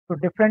also, to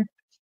different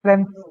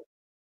strengths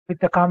with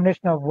the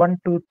combination of 1,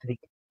 2, 3.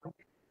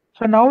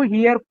 So now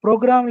here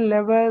program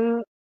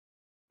level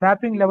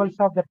mapping levels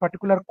of that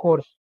particular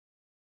course.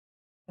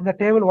 In the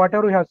table,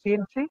 whatever we have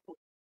seen, see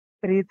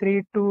 3,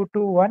 3, 2,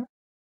 2, 1,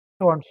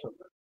 so on so.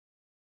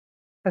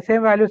 The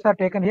same values are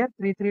taken here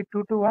 3, 3,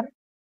 2, 2, 1,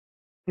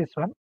 this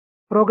one,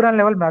 program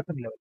level mapping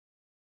level.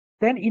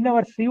 Then in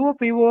our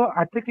COPO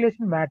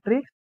articulation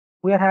matrix,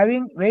 we are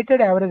having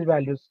weighted average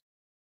values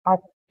of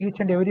each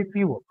and every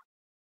PO.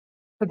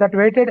 So that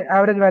weighted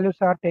average values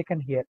are taken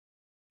here.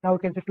 Now we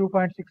can see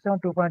 2.67,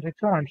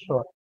 2.61 and so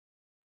on.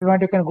 If you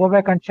want, you can go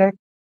back and check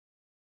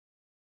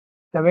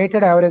the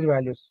weighted average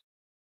values.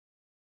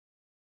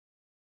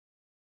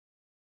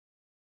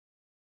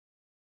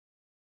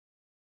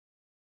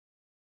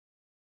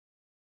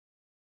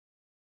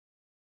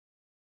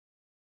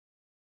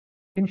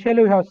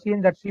 Initially, we have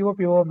seen that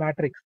COPO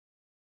matrix.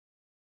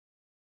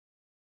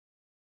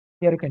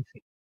 Here you can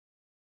see.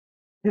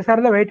 These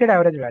are the weighted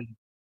average values.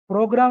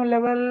 Program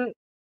level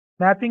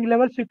mapping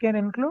levels you can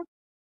include.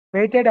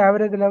 Weighted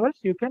average levels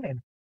you can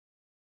include.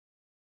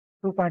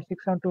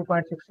 2.67,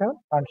 2.67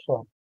 and so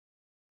on.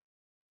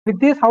 With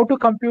this, how to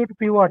compute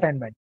PO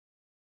attainment?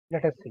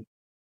 Let us see.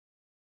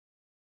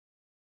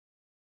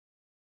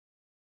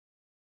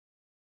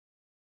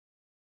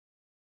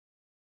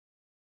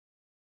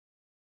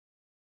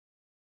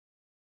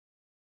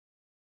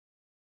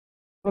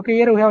 Okay,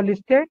 here we have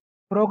listed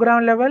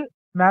program level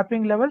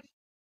mapping levels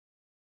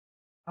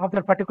of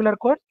that particular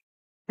course,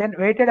 then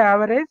weighted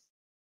average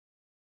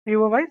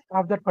PO wise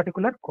of that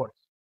particular course.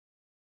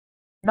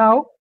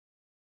 Now,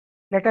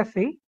 let us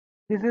see.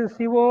 This is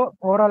CO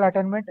overall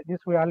attainment. This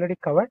we already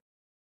covered.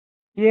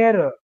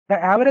 Here,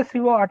 the average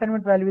CO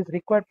attainment value is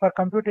required for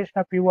computation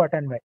of PO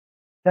attainment.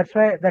 That's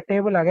why the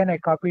table again I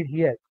copied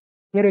here.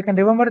 Here you can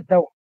remember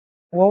the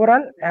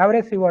overall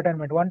average CO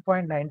attainment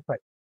 1.95.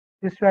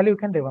 This value you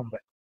can remember.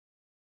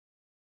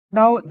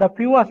 Now the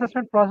PO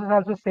assessment process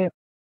also same.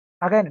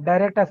 Again,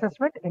 direct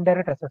assessment,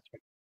 indirect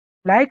assessment.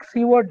 Like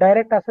CO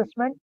direct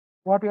assessment,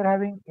 what you are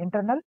having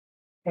internal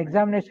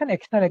examination,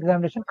 external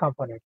examination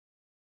component.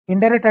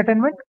 Indirect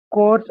attainment,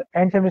 course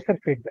and semester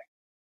feedback.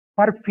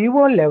 For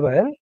PO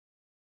level,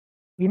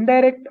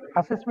 indirect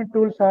assessment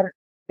tools are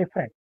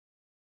different.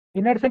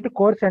 In addition to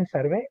course and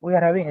survey, we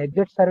are having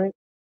exit survey,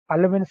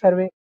 alumni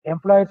survey,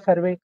 employer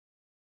survey.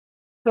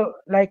 So,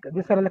 like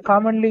these are the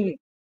commonly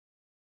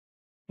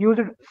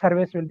used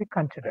surveys will be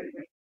considered.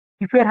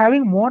 If you are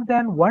having more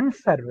than one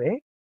survey,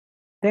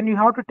 then you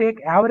have to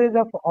take average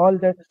of all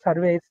the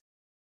surveys.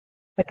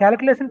 The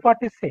calculation part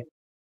is same.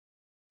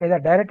 Either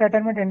direct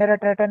attainment,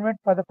 indirect attainment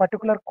for the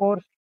particular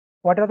course,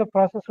 whatever the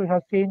process we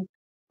have seen,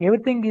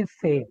 everything is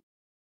same.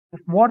 If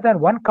more than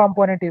one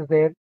component is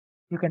there,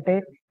 you can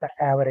take the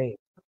average.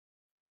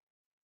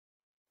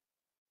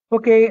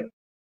 Okay,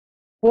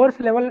 course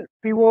level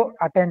PO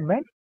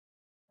attainment,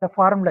 the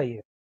formula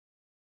is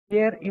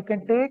here you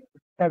can take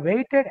the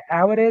weighted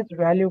average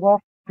value of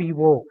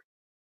PO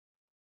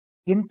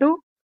into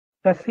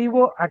the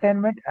CO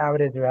attainment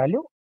average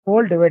value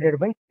whole divided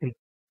by 3.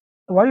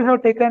 So why you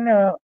have taken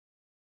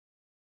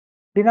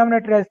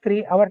denominator as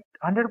 3? Our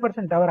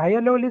 100%, our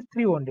higher level is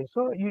 3 only.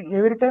 So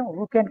every time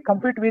you can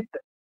compete with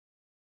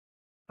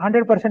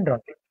 100% only.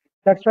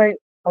 That's why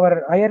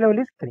our higher level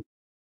is 3.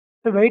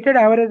 So weighted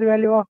average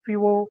value of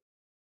PO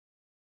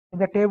in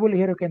the table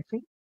here you can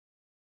see.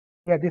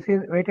 Yeah, this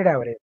is weighted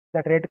average.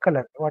 That red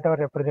color, whatever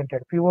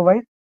represented PO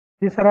wise,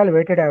 these are all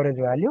weighted average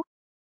value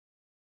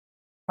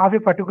of a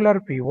particular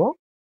PO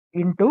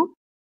into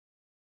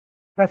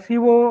the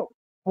CO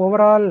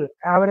overall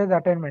average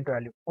attainment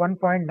value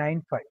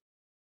 1.95.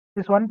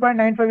 This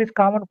 1.95 is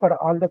common for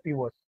all the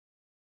POs.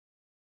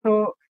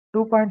 So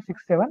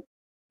 2.67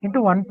 into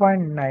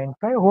 1.95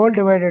 whole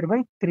divided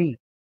by 3.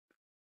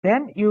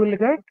 Then you will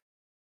get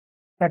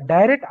the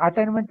direct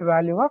attainment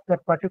value of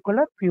that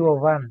particular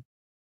PO1.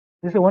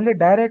 This is only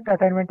direct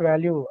attainment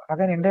value.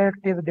 Again,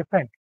 indirect is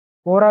different.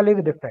 Overall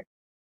is different.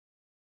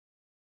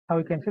 Now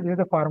you can see this is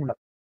the formula.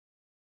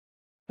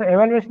 So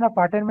evaluation of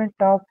attainment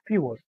of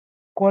POs,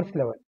 course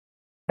level,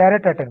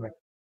 direct attainment.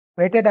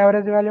 Weighted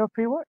average value of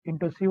PO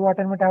into CO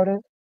attainment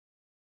average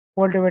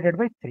whole divided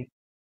by 3.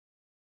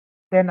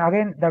 Then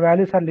again the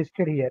values are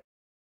listed here.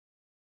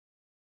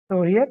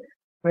 So here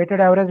weighted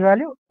average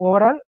value,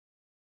 overall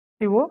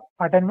CO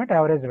attainment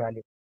average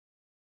value.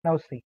 Now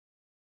see.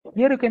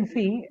 Here you can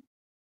see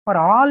for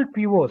all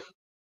POs,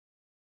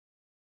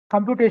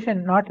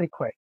 computation not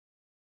required.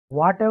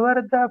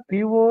 Whatever the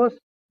POs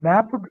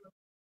mapped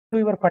to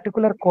your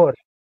particular course,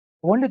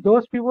 only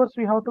those POs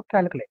we have to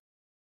calculate.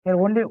 There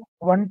are only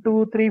 1,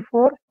 2, 3,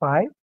 4,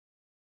 5,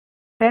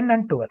 10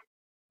 and 12.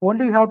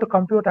 Only you have to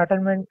compute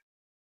attainment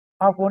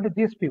of only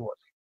these POs.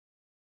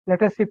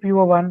 Let us see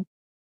PO1.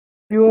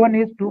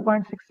 PO1 is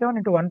 2.67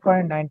 into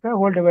 1.95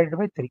 whole divided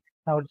by 3.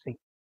 Now let's see.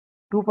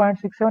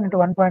 2.67 into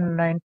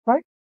 1.95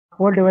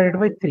 whole divided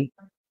by 3.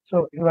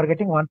 So you are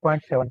getting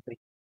 1.73.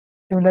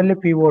 Similarly,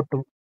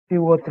 PO2,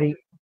 PO3,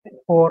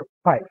 4,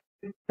 5.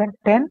 Then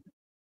 10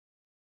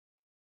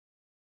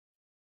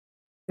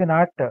 is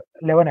not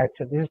 11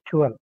 actually. This is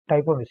 12.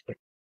 Typo mistake.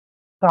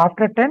 So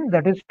after 10,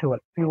 that is 12.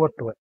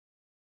 PO12.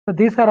 So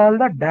these are all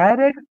the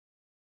direct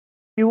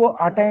PO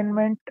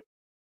attainment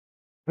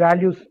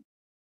values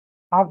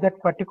of that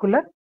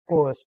particular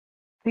course.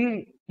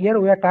 See, here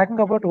we are talking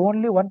about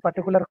only one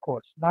particular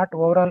course, not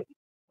overall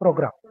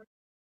program.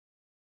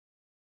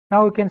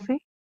 Now you can see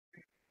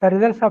the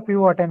results of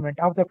PO attainment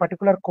of the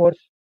particular course.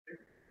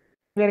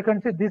 Here you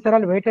can see these are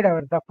all weighted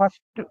average. The first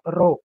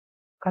row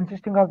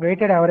consisting of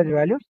weighted average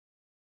values.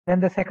 Then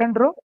the second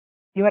row,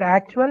 your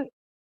actual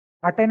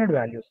attained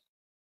values.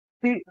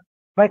 See,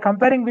 by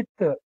comparing with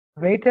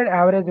weighted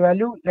average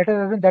value, let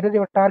us assume that is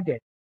your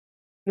target.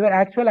 Your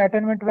actual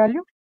attainment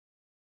value,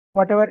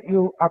 whatever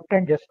you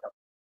obtained just now.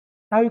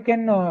 Now you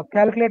can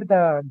calculate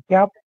the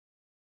gap.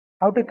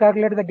 How to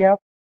calculate the gap?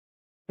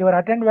 Your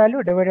attained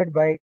value divided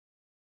by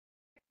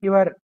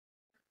your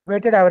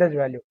weighted average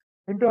value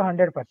into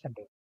 100%.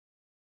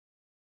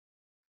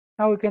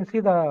 Now you can see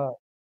the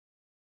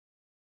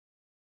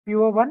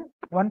PO1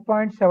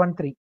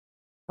 1.73,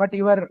 but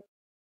your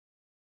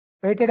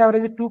weighted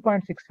average is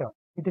 2.67.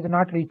 It is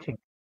not reaching.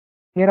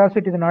 Here also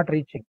it is not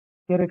reaching.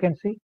 Here you can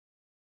see.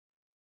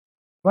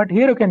 But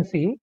here you can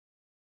see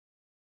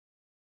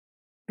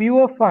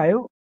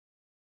PO5,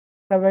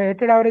 the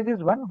weighted average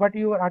is 1, but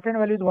your attained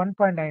value is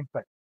 1.95.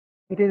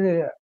 It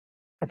is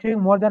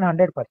achieving more than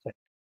 100%.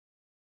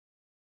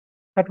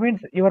 That means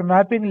your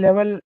mapping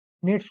level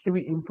needs to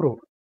be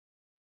improved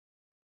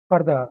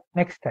for the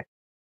next time.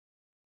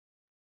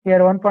 Here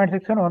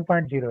 1.61,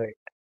 1.08.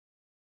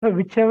 So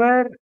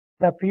whichever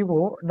the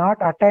PO not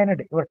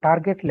attained your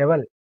target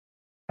level,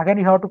 again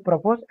you have to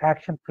propose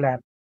action plan.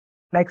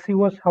 Like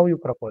COs, how you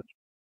propose.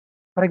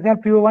 For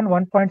example,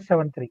 PO1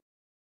 1.73.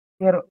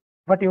 Here,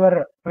 but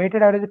your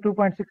weighted average is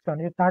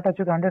 2.61. It's not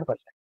achieved 100%.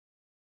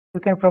 You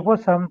can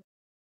propose some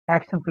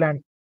action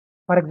plan.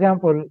 For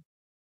example,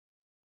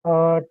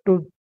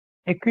 to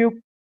equip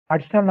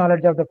additional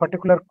knowledge of the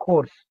particular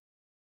course,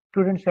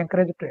 students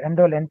encouraged to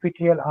enroll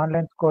NPTEL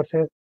online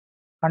courses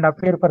and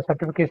appear for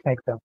certification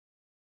exam.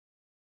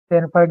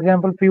 Then, for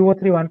example,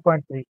 PO3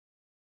 1.3.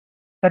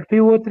 That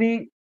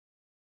PO3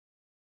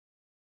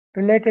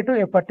 related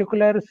to a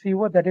particular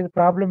CO, that is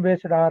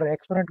problem-based or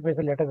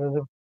experiment-based, let us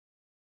assume,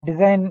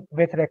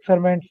 design-based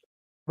experiments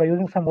by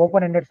using some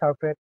open-ended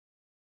software.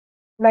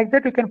 Like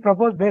that, you can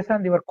propose based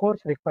on your course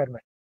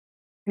requirement.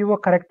 PO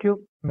corrective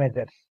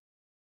measures.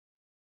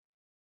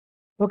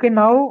 Okay,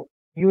 now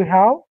you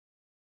have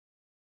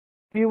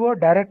PO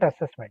direct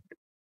assessment.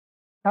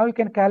 Now you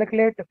can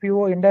calculate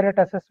PO indirect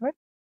assessment.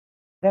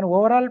 Then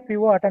overall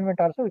PO attainment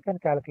also we can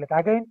calculate.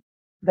 Again,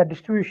 the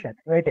distribution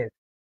weightage.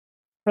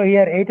 So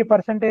here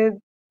 80%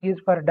 is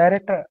for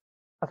direct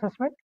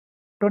assessment,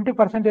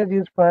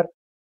 20% is for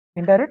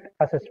indirect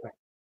assessment.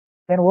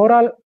 Then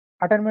overall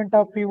attainment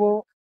of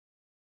PO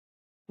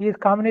is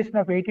combination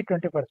of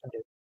 80-20%.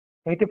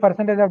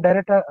 80% of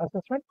direct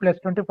assessment plus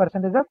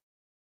 20% of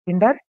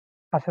indirect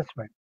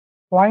assessment.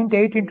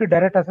 0.8 into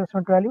direct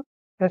assessment value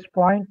plus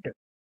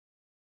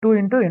 0.2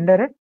 into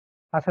indirect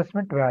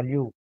assessment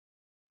value.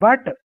 But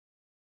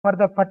for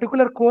the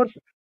particular course,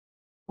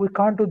 we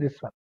can't do this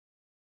one.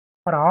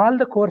 For all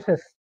the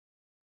courses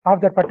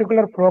of that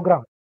particular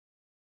program,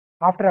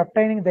 after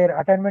obtaining their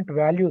attainment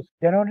values,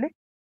 then only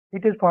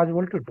it is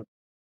possible to do.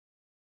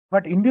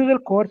 But individual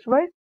course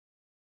wise,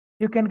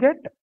 you can get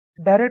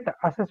direct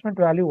assessment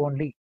value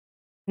only.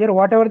 Here,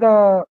 whatever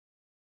the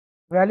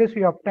values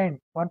you obtain,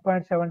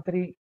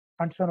 1.73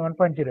 and so on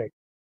 1.08,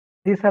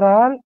 these are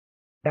all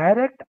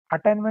direct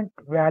attainment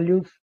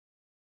values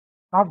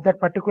of that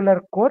particular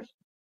course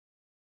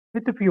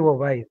with PO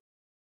wise.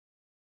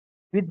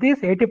 With this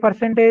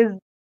 80%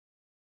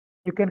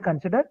 you can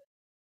consider,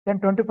 then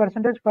 20%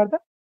 for the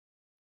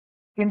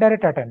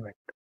indirect attainment.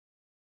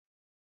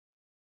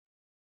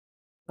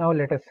 Now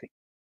let us see.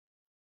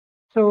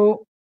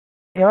 So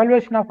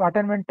evaluation of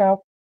attainment of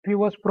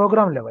PO's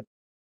program level.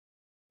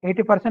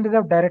 80%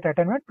 of direct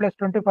attainment plus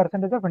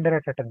 20% of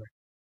indirect attainment.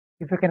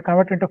 If you can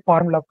convert into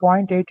formula,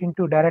 0.8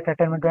 into direct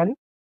attainment value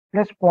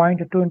plus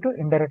 0.2 into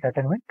indirect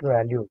attainment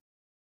value.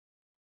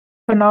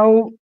 So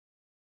now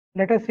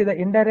let us see the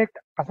indirect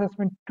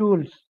assessment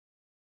tools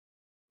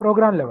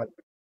program level.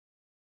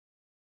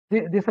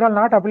 These are all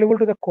not applicable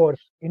to the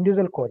course,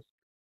 individual course.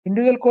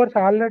 Individual course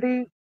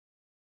already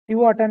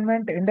PO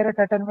attainment, indirect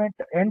attainment,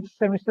 end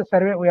semester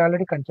survey we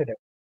already considered.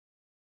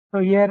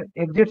 So here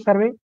exit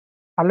survey,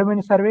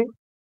 alumni survey,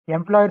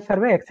 employer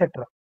survey,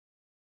 etc.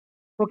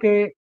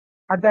 Okay,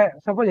 at the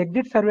suppose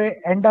exit survey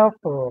end of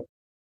the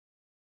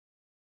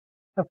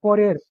 4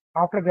 years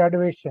after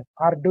graduation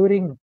or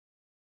during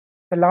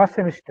the last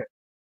semester,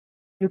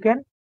 you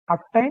can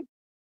obtain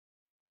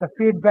the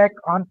feedback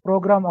on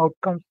program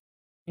outcomes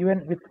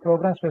even with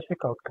program specific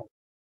outcomes.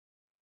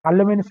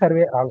 Alumni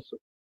survey also.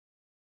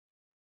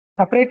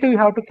 Separately, we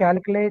have to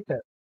calculate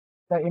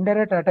the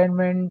indirect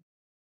attainment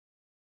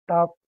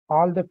of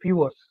all the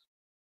POs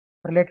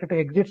related to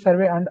exit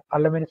survey and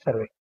alumni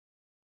survey.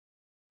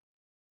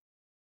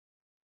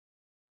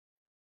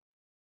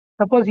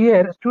 Suppose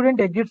here student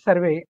exit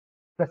survey,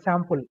 the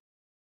sample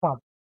form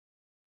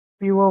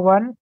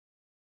PO1,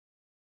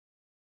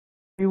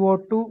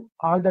 PO2,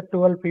 all the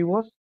 12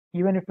 POs,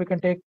 even if we can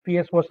take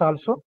PSOs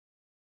also.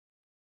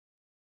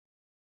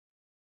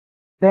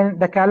 Then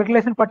the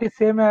calculation part is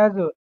same as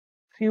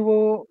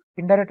CO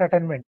indirect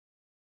attainment.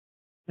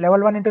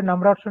 Level 1 into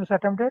number of students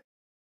attempted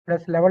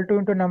plus level 2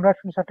 into number of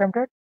students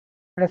attempted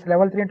plus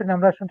level 3 into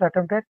number of students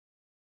attempted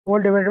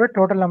whole divided by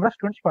total number of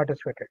students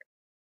participated.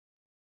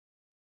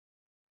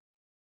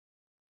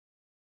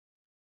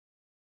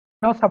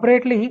 Now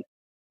separately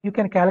you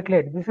can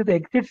calculate, this is the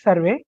exit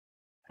survey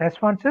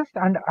responses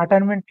and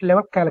attainment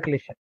level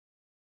calculation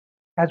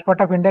as part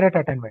of indirect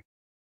attainment.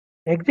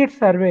 Exit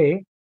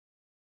survey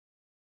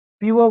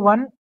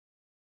PO1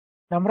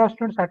 number of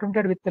students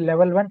attempted with the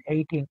level 1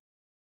 18,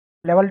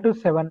 level 2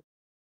 7,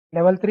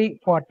 level 3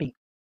 40.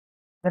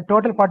 The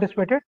total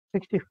participated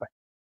 65.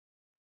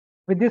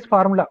 With this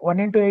formula 1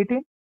 into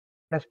 18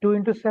 plus 2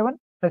 into 7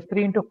 plus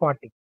 3 into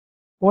 40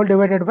 whole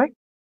divided by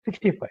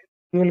 65.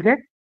 You will get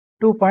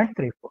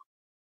 2.34.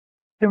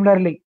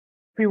 Similarly,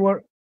 PO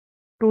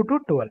 2 to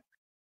 12.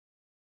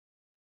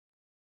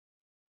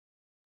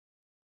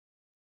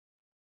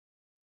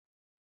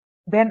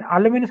 Then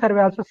alumni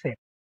survey also same.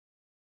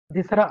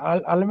 These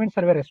are alumni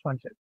survey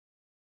responses.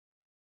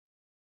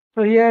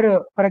 So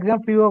here, for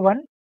example, PO1,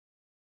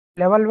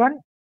 level 1,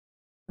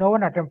 no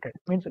one attempted,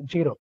 means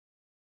 0.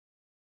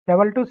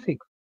 Level 2,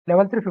 6.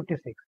 Level 3,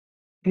 56.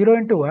 0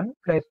 into 1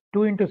 plus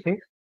 2 into 6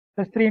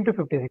 plus 3 into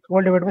 56,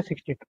 all divided by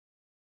 62.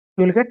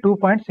 You will get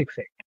 2.68.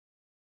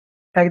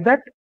 Like that,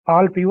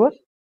 all POs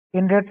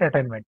indirect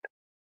attainment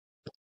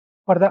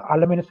for the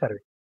alumni survey.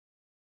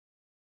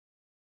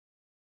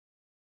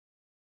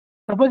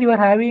 Suppose you are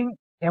having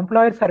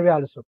employer survey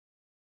also.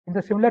 In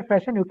the similar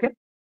fashion, you can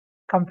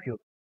compute.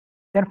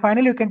 Then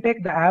finally, you can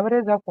take the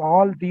average of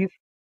all these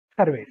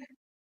surveys.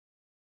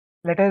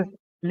 Let us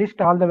list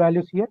all the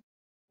values here.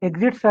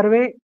 Exit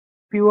survey,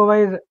 PO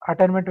wise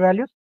attainment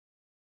values.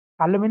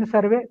 Alumni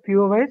survey,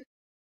 PO wise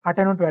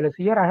attainment values.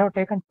 Here I have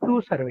taken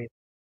 2 surveys.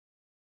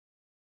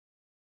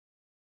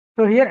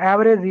 So here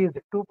average is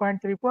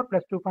 2.34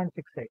 plus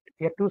 2.68.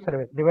 Here 2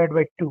 surveys divided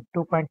by 2,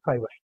 2.51.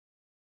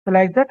 So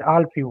like that,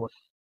 all POs.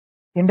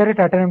 Indirect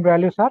attainment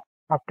values are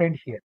obtained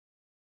here.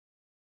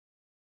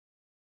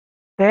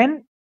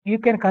 Then you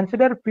can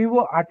consider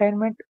PO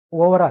attainment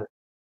overall.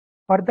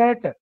 For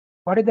that,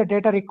 what is the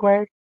data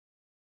required?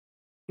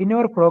 In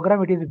your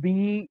program, it is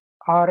BE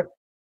or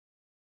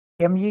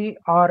ME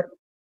or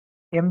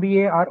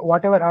MBA or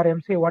whatever, or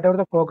MCA, whatever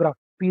the program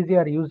PG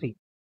are using.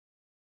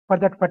 For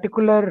that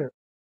particular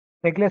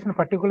regulation,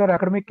 particular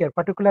academic year,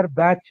 particular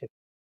batch,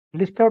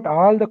 list out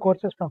all the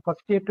courses from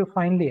first year to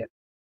final year.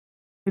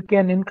 You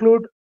can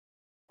include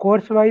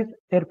course-wise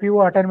their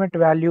PO attainment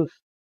values.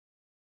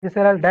 These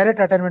are all direct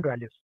attainment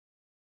values.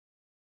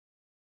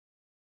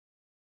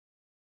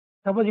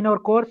 Suppose in our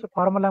course,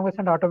 formal language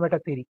and automata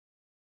theory,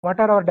 what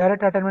are our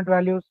direct attainment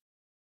values?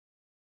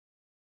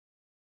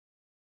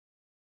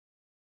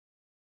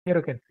 Here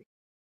you can see.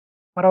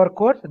 For our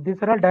course, these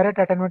are all direct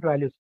attainment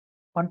values.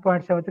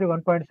 1.73,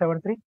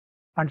 1.73,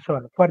 and so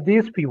on. For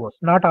these POs,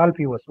 not all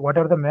POs,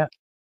 whatever the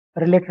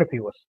related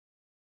POs.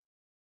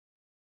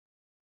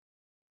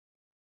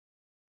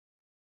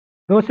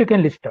 Those you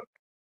can list out.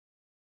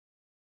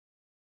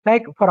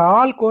 Like for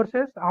all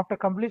courses, after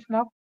completion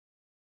of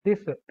this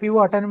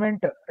PO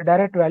attainment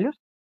direct values,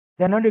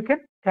 then only you can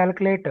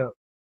calculate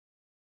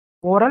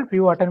overall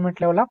PO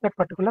attainment level of that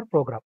particular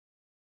program.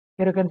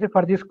 Here you can see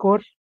for this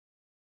course,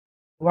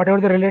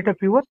 whatever the related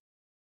POs,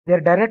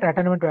 their direct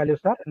attainment values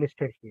are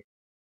listed here.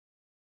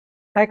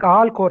 Like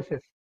all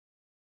courses,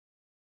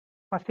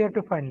 first year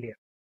to final year.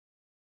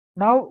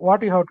 Now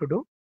what you have to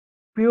do,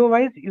 PO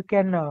wise you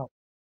can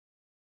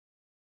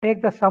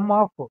take the sum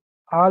of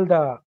all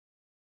the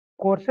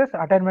courses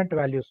attainment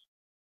values.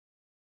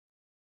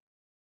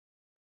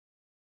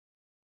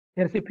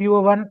 Here see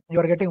PO1 you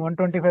are getting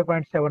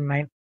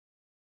 125.79,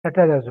 let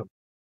us assume.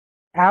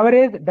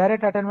 Average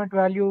direct attainment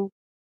value,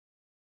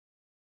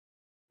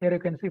 here you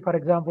can see for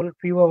example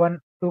PO1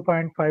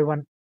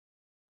 2.51.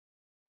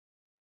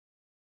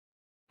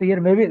 So here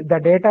maybe the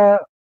data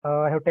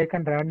I have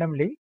taken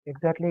randomly,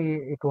 exactly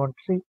it won't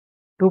see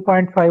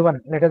 2.51,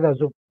 let us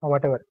assume or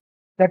whatever.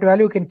 That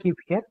value you can keep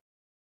here.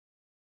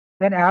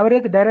 Then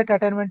average direct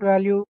attainment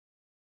value,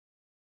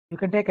 you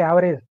can take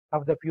average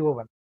of the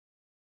PO1.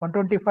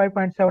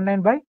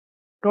 125.79 by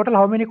total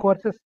how many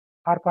courses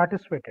are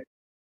participated.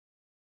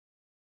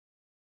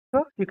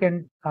 So you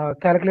can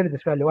calculate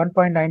this value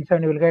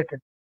 1.97 you will get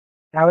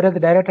average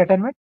direct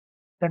attainment,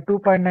 then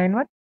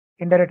 2.91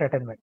 indirect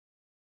attainment.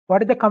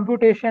 What is the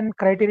computation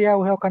criteria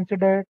we have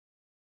considered?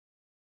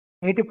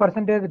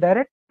 80%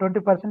 direct,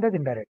 20%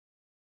 indirect.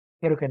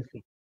 Here you can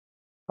see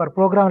for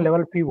program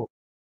level PO,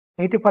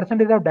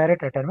 80% of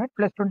direct attainment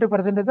plus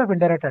 20% of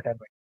indirect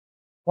attainment.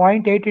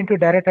 0.8 into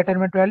direct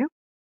attainment value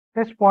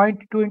plus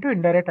 0.2 into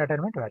indirect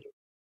attainment value.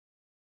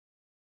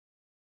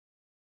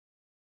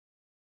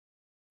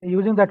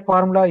 Using that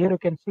formula, here you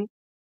can see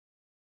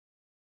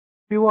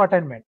PO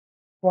attainment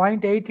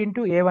 0.8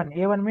 into A1.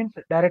 A1 means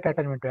direct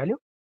attainment value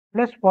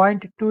plus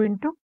 0.2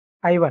 into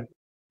I1,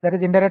 that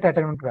is indirect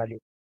attainment value.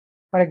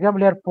 For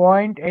example, here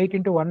 0.8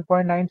 into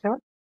 1.97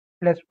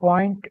 plus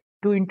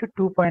 0.2 into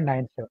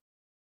 2.97.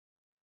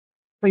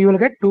 So you will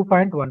get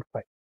 2.15.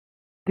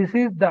 This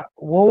is the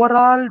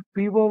overall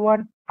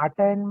PO1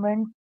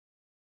 attainment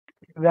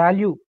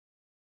value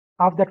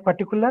of that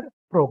particular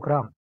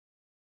program,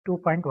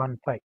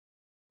 2.15.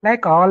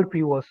 Like all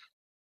POs,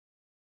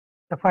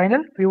 the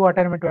final PO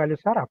attainment values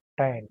are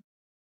obtained.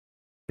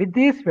 With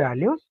these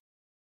values,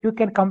 you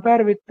can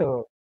compare with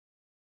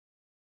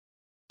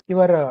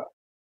your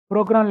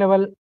program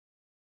level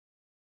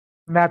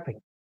mapping,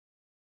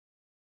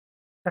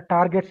 the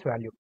targets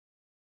value.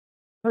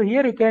 So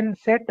here you can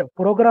set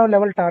program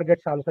level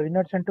targets also in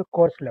addition to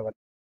course level.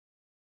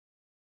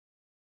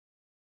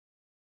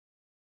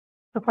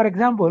 So for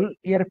example,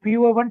 your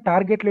PO1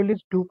 target level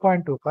is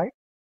 2.25,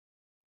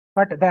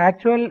 but the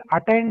actual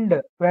attained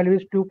value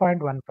is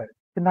 2.15.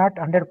 It's not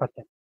 100%.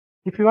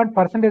 If you want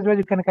percentage wise,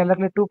 you can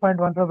calculate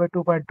 2.15 by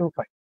 2.25.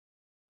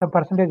 Some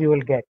percentage you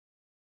will get.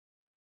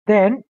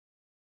 Then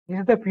this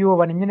is the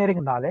PO1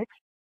 engineering knowledge.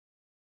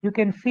 You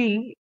can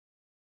see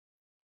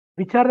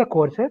which are the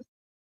courses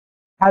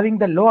having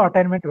the low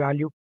attainment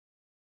value.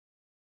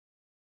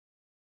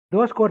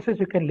 Those courses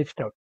you can list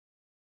out.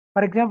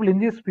 For example, in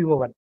this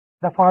PO1,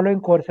 the following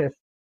courses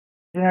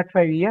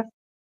 305 ES,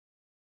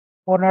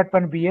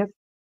 401 BS,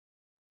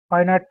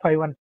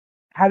 551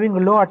 having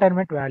low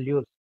attainment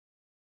values.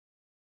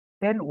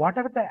 Then what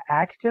are the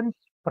actions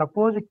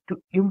proposed to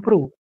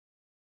improve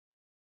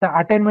the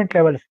attainment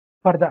levels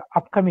for the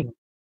upcoming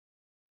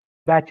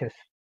batches?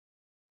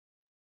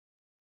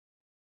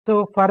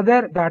 So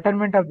further the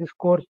attainment of this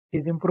course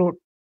is improved,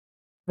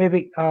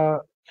 maybe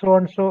so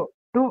and so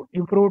to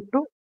improve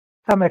to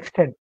some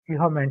extent you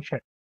have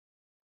mentioned.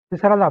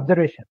 These are all the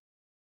observations.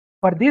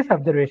 For these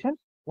observations,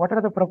 what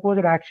are the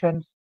proposed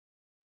actions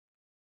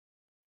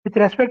with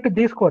respect to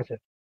these courses?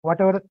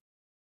 Whatever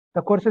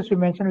the courses you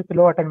mentioned with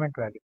low attainment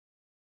value.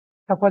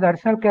 Suppose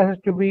additional classes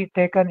to be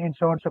taken in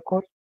so and so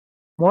course,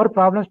 more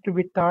problems to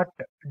be taught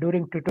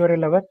during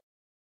tutorial hours,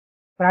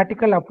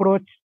 practical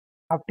approach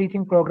of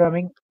teaching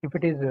programming if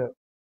it is a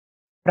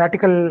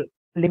practical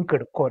linked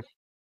course,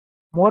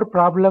 more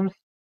problems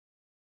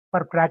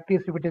for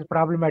practice if it is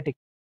problematic.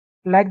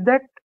 Like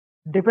that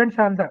depends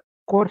on the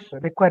course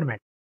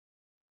requirement.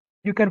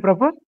 You can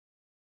propose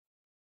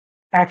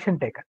action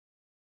taken.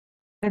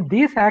 And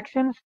these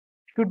actions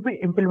should be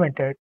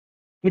implemented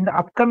in the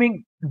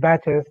upcoming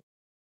batches.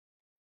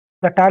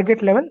 The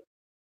target level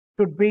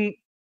should be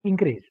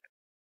increased.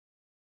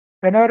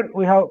 Whenever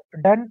we have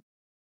done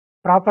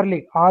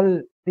properly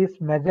all these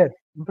measures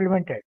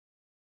implemented,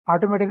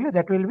 automatically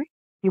that will be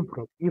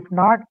improved. If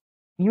not,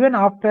 even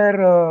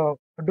after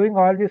doing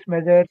all these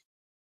measures,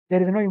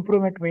 there is no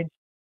improvement, means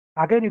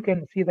again you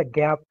can see the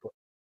gap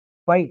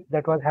why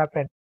that was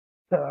happened.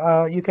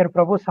 So you can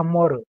propose some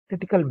more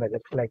critical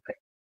measures like that.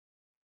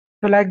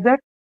 So like that,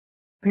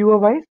 PO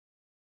wise,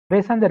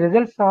 based on the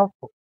results of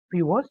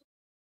POs,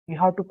 you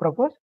have to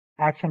propose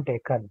action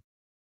taken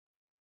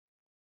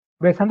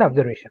based on the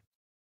observation.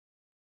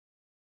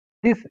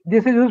 This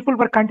is useful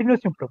for continuous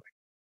improvement.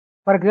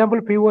 For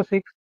example,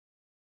 PO6,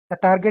 the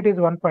target is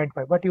 1.5,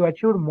 but you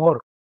achieved more.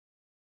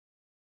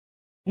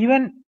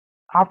 Even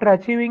after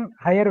achieving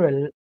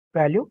higher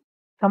value,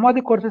 some of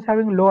the courses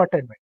having low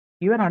attainment,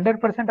 even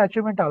 100%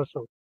 achievement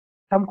also.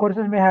 Some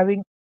courses may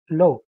having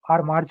low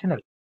or marginal.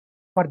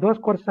 For those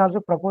courses also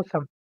propose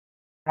some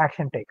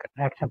action taken,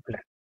 action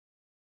plan.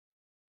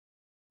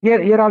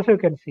 Here also you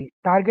can see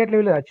target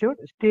level is achieved,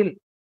 still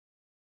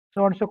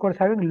so and so course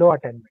having low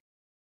attainment.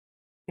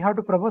 You have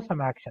to propose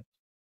some action.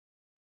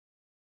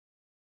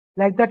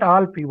 Like that,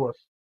 all POs.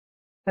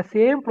 The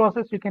same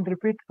process you can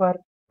repeat for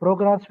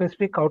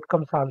program-specific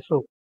outcomes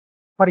also.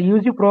 For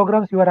UG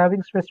programs, you are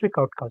having specific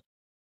outcomes.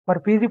 For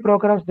PG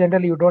programs,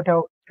 generally you don't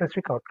have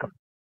specific outcomes.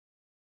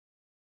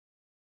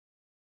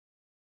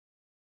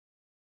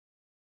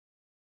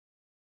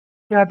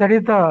 Yeah, that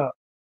is the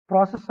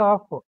process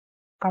of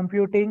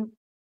computing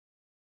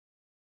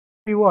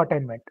PO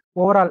attainment,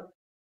 overall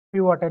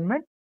PO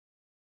attainment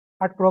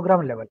at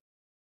program level.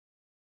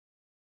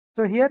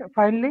 So here,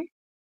 finally,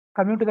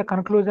 coming to the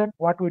conclusion,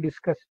 what we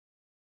discussed.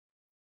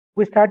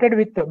 We started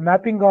with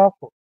mapping of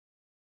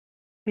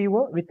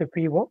CO with the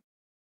PO,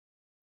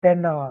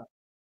 then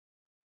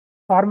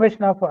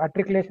formation of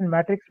articulation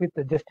matrix with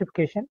the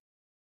justification,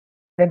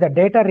 then the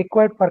data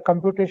required for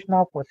computation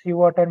of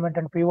CO attainment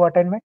and PO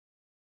attainment,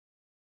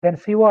 then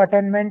CO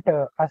attainment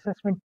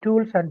assessment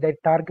tools and their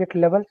target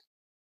levels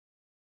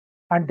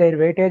and their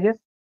weightages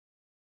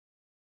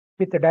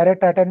with the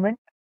direct attainment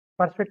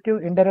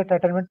perspective, indirect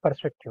attainment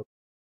perspective.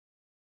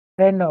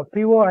 Then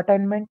PO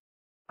attainment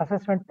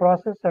assessment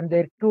process and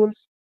their tools,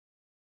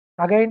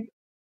 again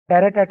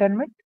direct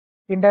attainment,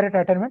 indirect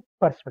attainment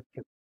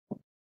perspective.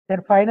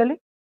 Then finally,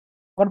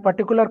 one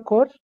particular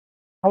course,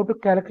 how to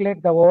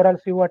calculate the overall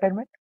CO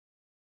attainment.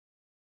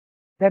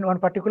 Then one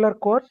particular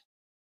course,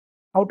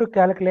 how to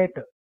calculate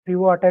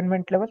PO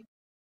attainment level.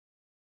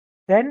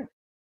 Then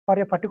for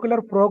a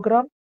particular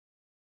program,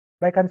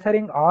 by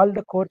considering all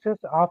the courses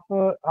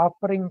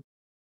offering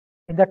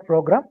in that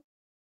program,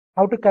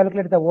 how to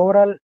calculate the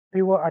overall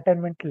PO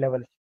attainment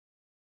levels.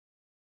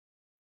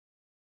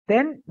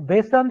 Then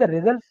based on the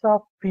results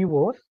of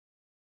POs,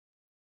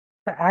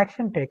 the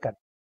action taken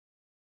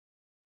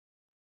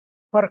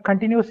for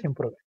continuous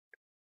improvement.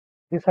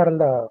 These are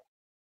the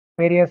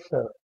various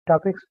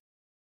topics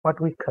what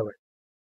we covered.